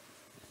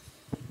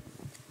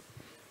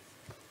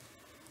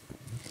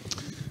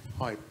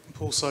 Hi,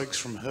 Paul Sykes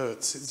from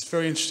Hertz. It's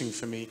very interesting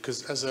for me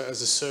because as a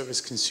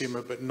service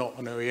consumer but not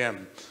an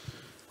OEM,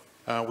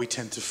 we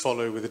tend to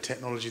follow with the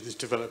technology that's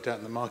developed out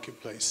in the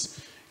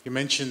marketplace. You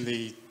mentioned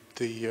the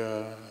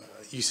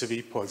use of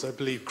e-pods. I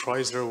believe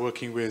Chrysler are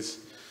working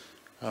with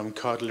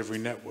Car Delivery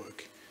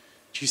Network.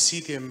 Do you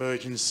see the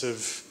emergence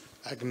of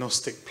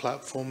agnostic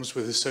platforms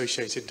with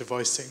associated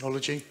device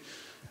technology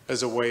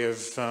as a way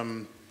of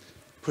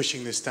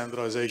pushing this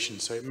standardization?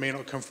 So it may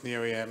not come from the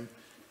OEM,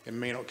 it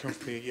may not come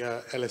from the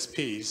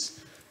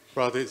LSPs,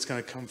 rather it's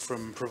going to come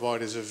from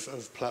providers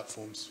of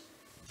platforms.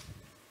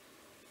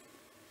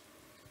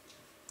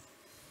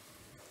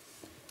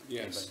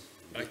 Yes,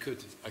 I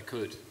could.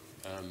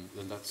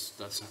 And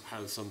that's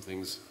how some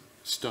things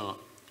start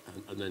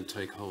and then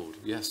take hold.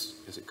 Yes,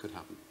 it could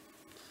happen.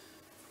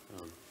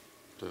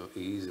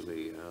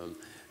 Easily. And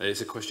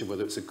it's a question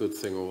whether it's a good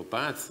thing or a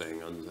bad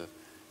thing, and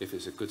if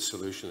it's a good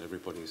solution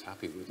everybody's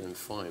happy with, then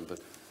fine, but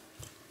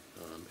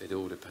it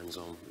all depends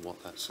on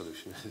what that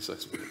solution is, I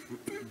suppose.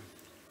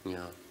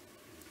 Yeah.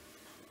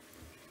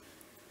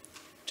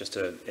 Just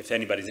if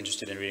anybody's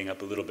interested in reading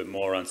up a little bit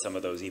more on some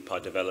of those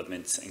e-pod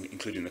developments,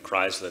 including the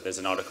Chrysler, there's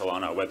an article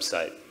on our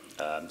website.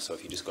 So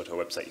if you just go to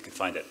our website, you can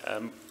find it.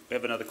 We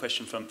have another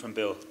question from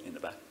Bill in the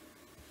back.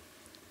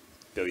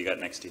 Bill, you got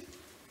it next to you.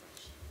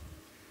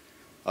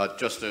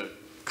 Just a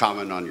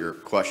comment on your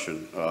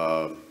question.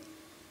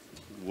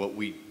 What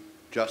we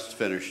just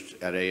finished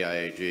at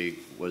AIAG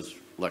was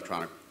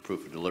electronic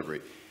proof of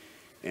delivery.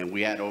 And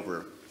we had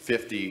over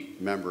 50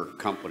 member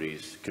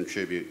companies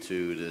contribute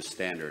to this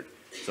standard.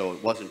 So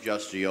it wasn't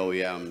just the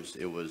OEMs,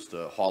 it was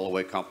the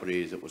haul-away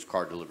companies, it was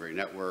Car Delivery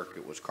Network,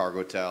 it was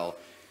Cargotel,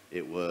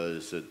 it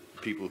was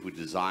people who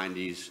designed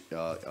these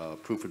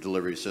proof of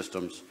delivery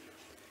systems.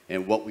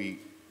 And what we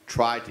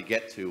tried to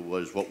get to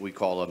was what we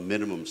call a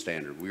minimum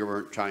standard. We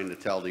weren't trying to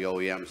tell the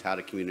OEMs how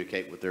to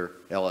communicate with their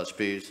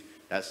LSPs.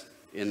 That's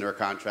in their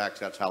contracts,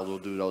 that's how they'll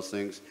do those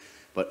things.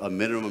 But a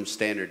minimum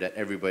standard that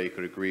everybody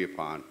could agree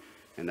upon,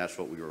 and that's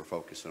what we were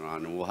focusing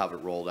on. And we'll have it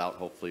rolled out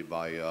hopefully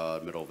by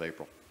middle of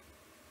April.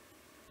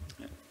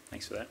 Yeah,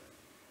 thanks for that.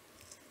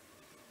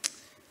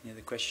 Any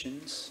other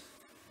questions?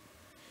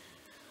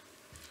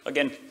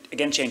 Again,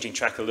 changing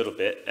track a little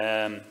bit,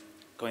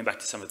 going back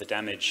to some of the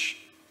damage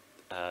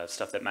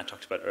stuff that Matt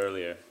talked about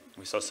earlier.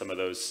 We saw some of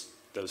those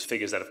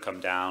figures that have come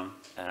down,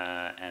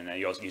 and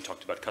you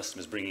talked about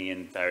customers bringing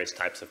in various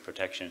types of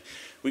protection.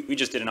 We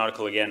just did an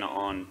article again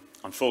on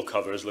full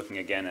covers, looking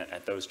again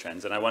at those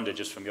trends, and I wonder,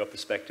 just from your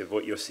perspective,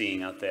 what you're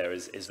seeing out there.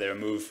 Is there a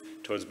move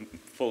towards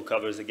full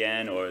covers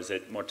again, or is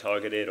it more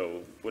targeted, or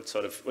what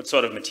sort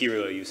of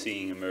material are you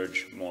seeing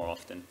emerge more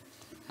often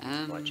in the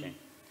supply chain?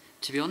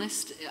 To be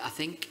honest, I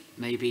think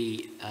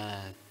maybe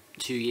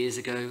 2 years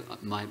ago,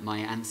 my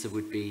answer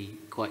would be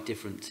quite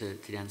different to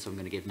the answer I'm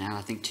going to give now.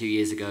 I think 2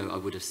 years ago, I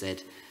would have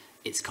said,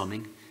 it's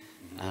coming.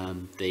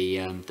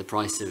 The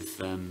price of,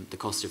 the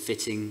cost of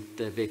fitting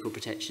the vehicle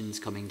protections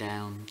coming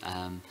down.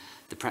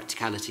 The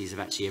practicalities of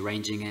actually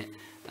arranging it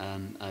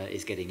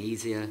is getting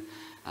easier.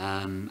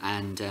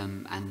 And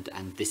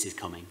this is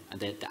coming.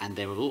 And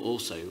there are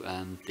also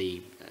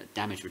the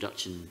damage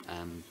reduction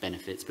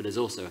benefits, but there's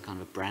also a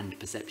kind of a brand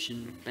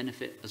perception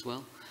benefit as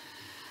well.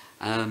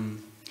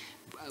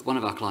 One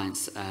of our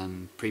clients,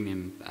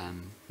 premium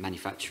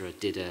manufacturer,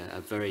 did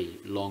a very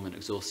long and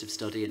exhaustive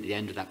study, and at the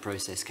end of that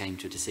process came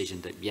to a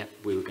decision that, yep,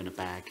 we were going to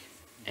bag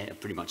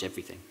pretty much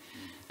everything.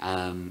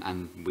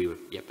 And we were,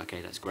 yep,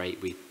 okay, that's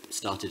great. We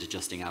started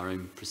adjusting our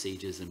own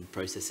procedures and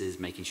processes,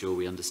 making sure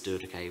we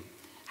understood, okay,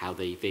 how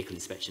the vehicle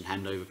inspection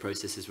handover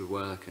processes would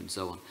work and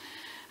so on.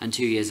 And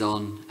 2 years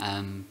on,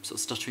 sort of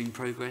stuttering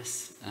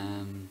progress,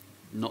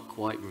 not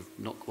quite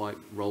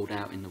rolled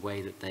out in the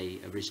way that they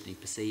originally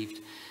perceived.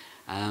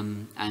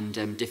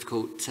 And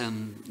difficult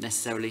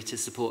necessarily to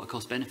support a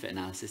cost-benefit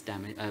analysis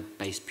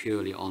based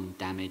purely on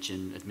damage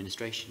and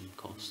administration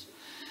costs.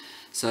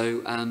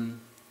 So,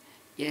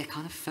 Yeah,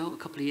 kind of felt a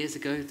couple of years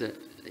ago that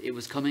it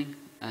was coming,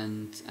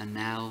 and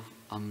now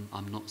I'm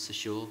not so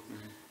sure.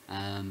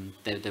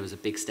 There was a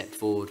big step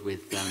forward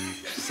with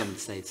some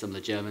of the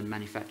German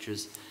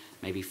manufacturers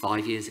maybe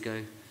 5 years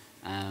ago,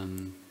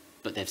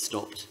 but they've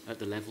stopped at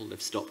the level.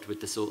 They've stopped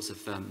with the sorts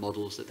of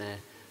models that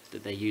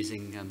they're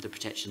using the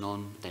protection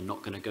on. They're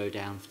not going to go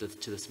down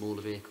to the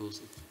smaller vehicles.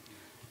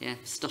 Yeah,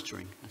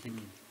 stuttering, I think.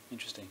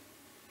 Interesting.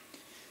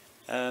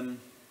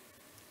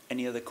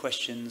 Any other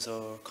questions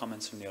or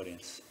comments from the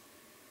audience?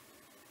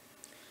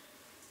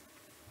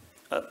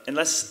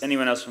 Unless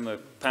anyone else from the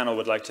panel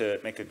would like to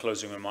make a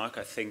closing remark,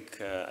 I think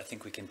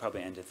we can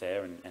probably end it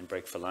there and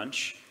break for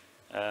lunch.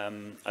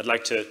 I'd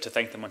like to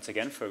thank them once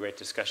again for a great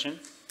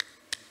discussion.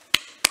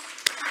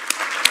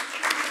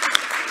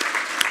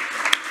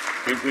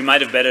 We might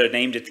have better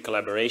named it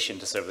collaboration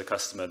to serve the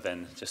customer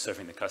than just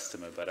serving the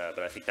customer, but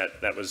I think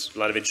that was a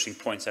lot of interesting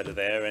points out of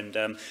there.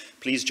 And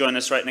please join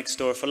us right next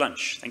door for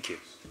lunch. Thank you.